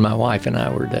me. When my wife and I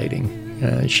were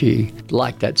dating, she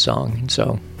liked that song, and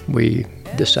so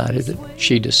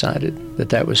she decided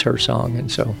that was her song,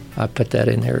 and so I put that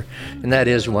in there, and that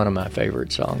is one of my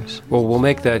favorite songs. Well, we'll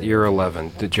make that year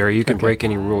 11. Jerry, you can break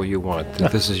any rule you want.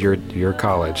 This is your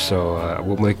college, so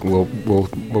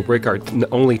we'll break our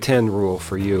only 10 rule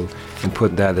for you and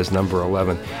put that as number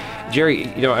 11. Jerry,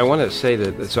 I want to say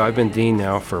that, so I've been dean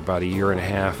now for about a year and a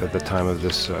half at the time of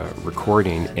this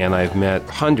recording, and I've met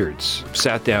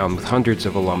sat down with hundreds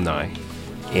of alumni,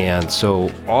 and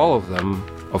so all of them,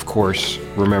 of course,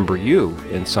 remember you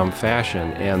in some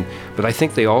fashion, but I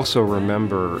think they also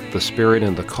remember the spirit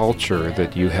and the culture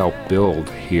that you helped build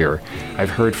here. I've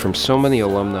heard from so many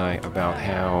alumni about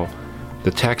how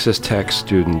the Texas Tech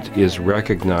student is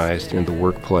recognized in the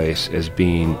workplace as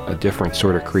being a different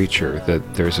sort of creature,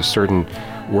 that there's a certain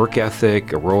work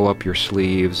ethic, a roll up your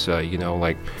sleeves,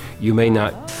 like you may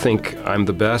not think I'm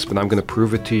the best, but I'm going to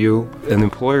prove it to you. And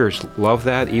employers love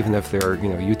that, even if they're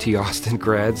UT Austin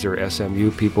grads or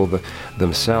SMU people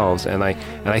themselves. And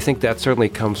I think that certainly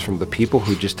comes from the people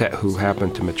who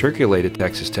happen to matriculate at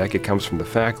Texas Tech. It comes from the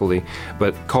faculty,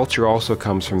 but culture also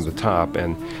comes from the top.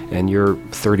 And your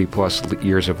 30 plus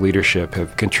years of leadership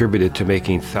have contributed to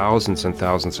making thousands and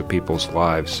thousands of people's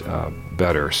lives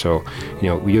better. So,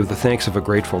 we have the thanks of a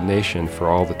grateful nation for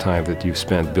all the time that you've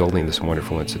spent building this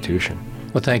wonderful institution.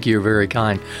 Well, thank you. You're very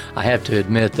kind. I have to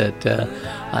admit that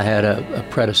I had a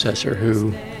predecessor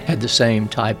who had the same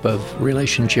type of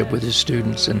relationship with his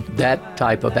students, and that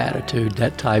type of attitude,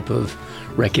 that type of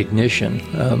recognition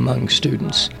among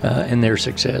students and their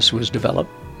success was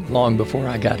developed long before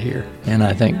I got here. And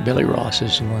I think Billy Ross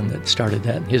is the one that started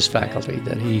that, his faculty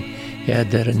that he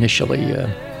had that initially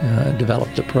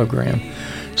developed the program.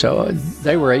 So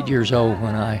they were 8 years old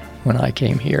when I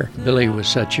came here. Billy was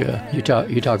such you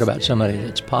talk about somebody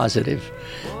that's positive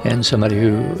and somebody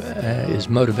who is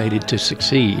motivated to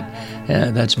succeed.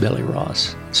 That's Billy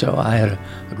Ross. So I had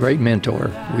a great mentor.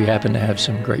 We happened to have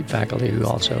some great faculty who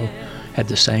also had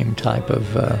the same type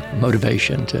of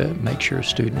motivation to make sure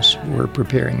students were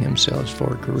preparing themselves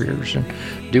for careers and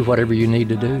do whatever you need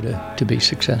to do to be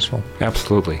successful.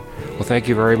 Absolutely. Well, thank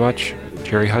you very much,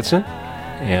 Jerry Hudson.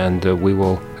 And we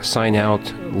will sign out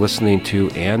listening to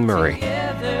Anne Murray.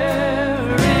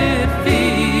 Together it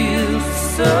feels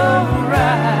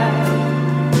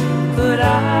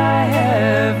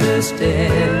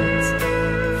dance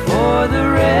for the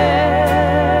rest